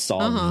 Melissa, I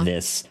saw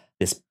this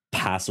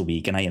past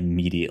week, and I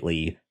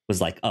immediately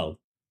was like, oh,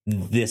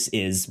 this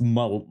is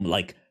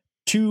like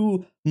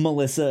two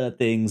Melissa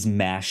things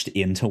mashed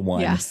into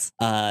one. Yes.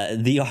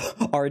 The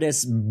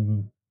artist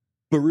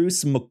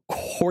Bruce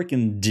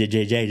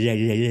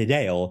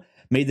McCorkindale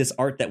made this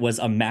art that was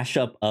a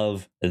mashup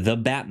of the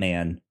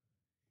Batman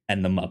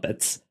and the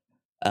Muppets.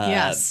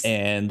 Yes.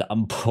 And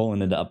I'm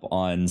pulling it up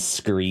on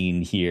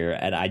screen here,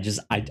 and I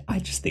just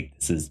think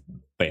this is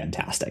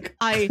fantastic.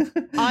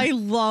 I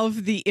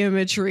love the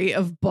imagery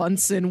of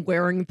Bunsen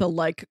wearing the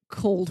like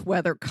cold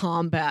weather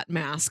combat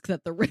mask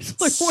that the Riddler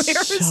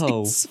wears.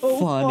 It's so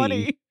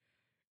funny.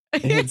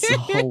 It's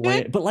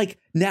hilarious. But like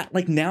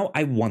now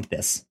I want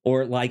this,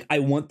 or like I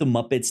want the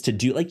Muppets to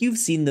do, like, you've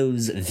seen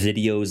those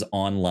videos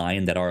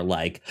online that are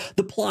like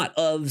the plot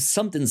of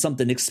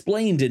something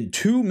explained in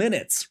 2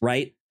 minutes,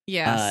 right?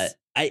 Yes.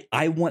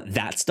 I want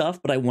that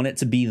stuff, but I want it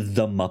to be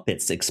the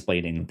Muppets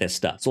explaining this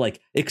stuff. So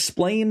like,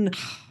 explain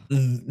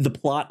the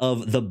plot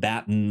of the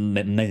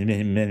Batman,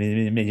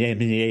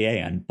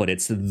 but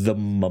it's the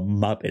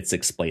Muppets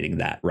explaining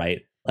that,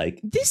 right?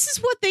 Like, this is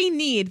what they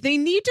need. They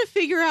need to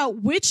figure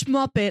out which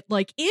Muppet,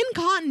 like, in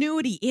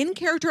continuity, in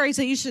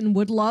characterization,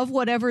 would love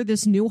whatever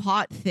this new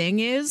hot thing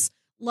is.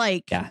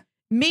 Like,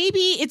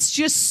 maybe it's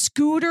just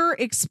Scooter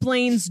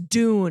explains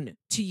Dune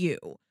to you.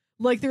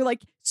 Like, they're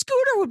like,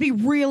 Scooter would be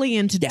really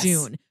into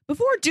Dune.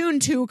 Before Dune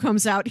 2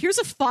 comes out, here's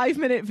a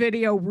 5-minute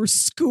video where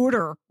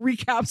Scooter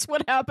recaps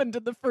what happened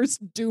in the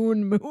first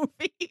Dune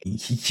movie.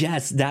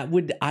 Yes,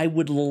 I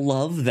would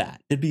love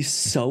that. It'd be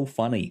so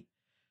funny.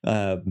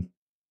 So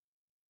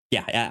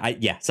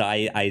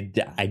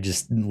I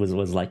just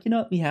was like,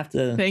 we have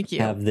to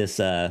have this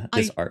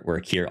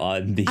artwork here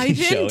on the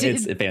show.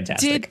 It's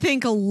fantastic. Did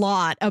think a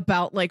lot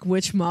about like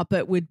which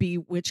Muppet would be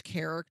which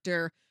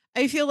character.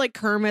 I feel like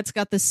Kermit's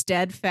got the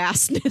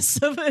steadfastness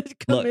of it.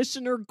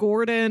 Commissioner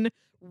Gordon.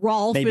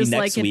 Rolf is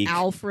like an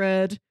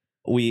Alfred.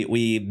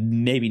 We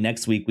maybe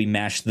next week we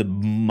mash the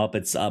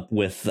Muppets up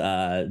with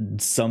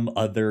some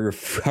other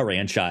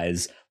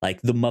franchise,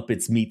 like the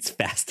Muppets meets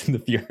Fast and the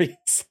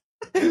Furious.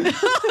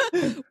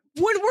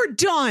 When we're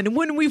done,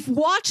 when we've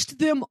watched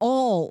them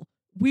all,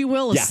 we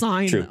will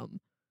assign them.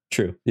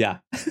 True. Yeah.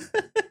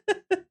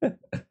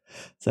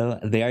 So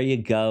there you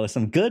go.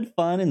 Some good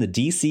fun in the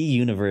DC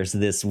universe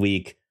this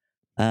week.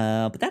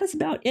 But that is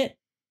about it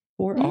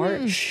for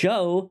our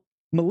show.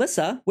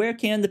 Melissa, where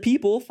can the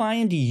people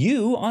find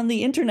you on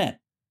the internet?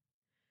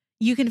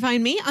 You can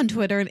find me on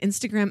Twitter and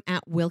Instagram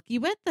at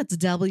Wilkywit. That's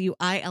WILKYWIT.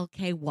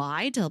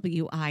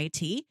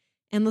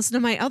 And listen to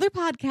my other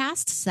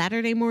podcast,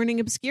 Saturday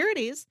Morning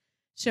Obscurities,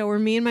 show where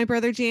me and my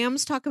brother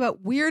Jams talk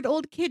about weird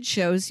old kid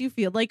shows you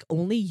feel like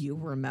only you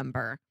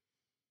remember.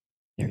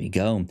 There you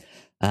go.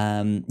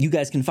 You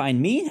guys can find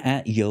me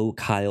at Yo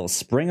Kyle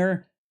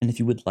Springer. And if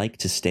you would like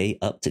to stay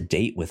up to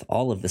date with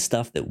all of the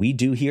stuff that we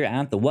do here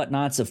at The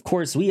Whatnauts, of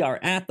course, we are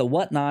at The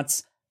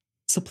Whatnauts.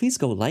 So please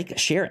go like,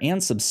 share,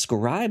 and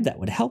subscribe. That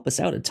would help us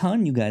out a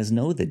ton. You guys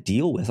know the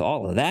deal with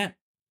all of that.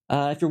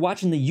 If you're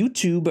watching the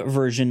YouTube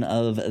version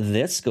of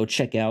this, go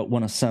check out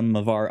some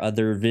of our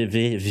other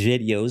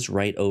videos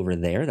right over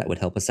there. That would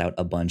help us out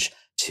a bunch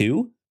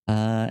too.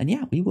 And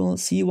yeah, we will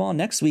see you all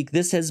next week.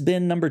 This has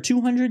been number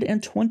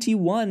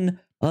 221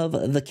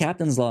 of The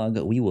Captain's Log.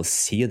 We will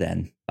see you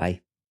then.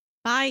 Bye.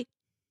 Bye.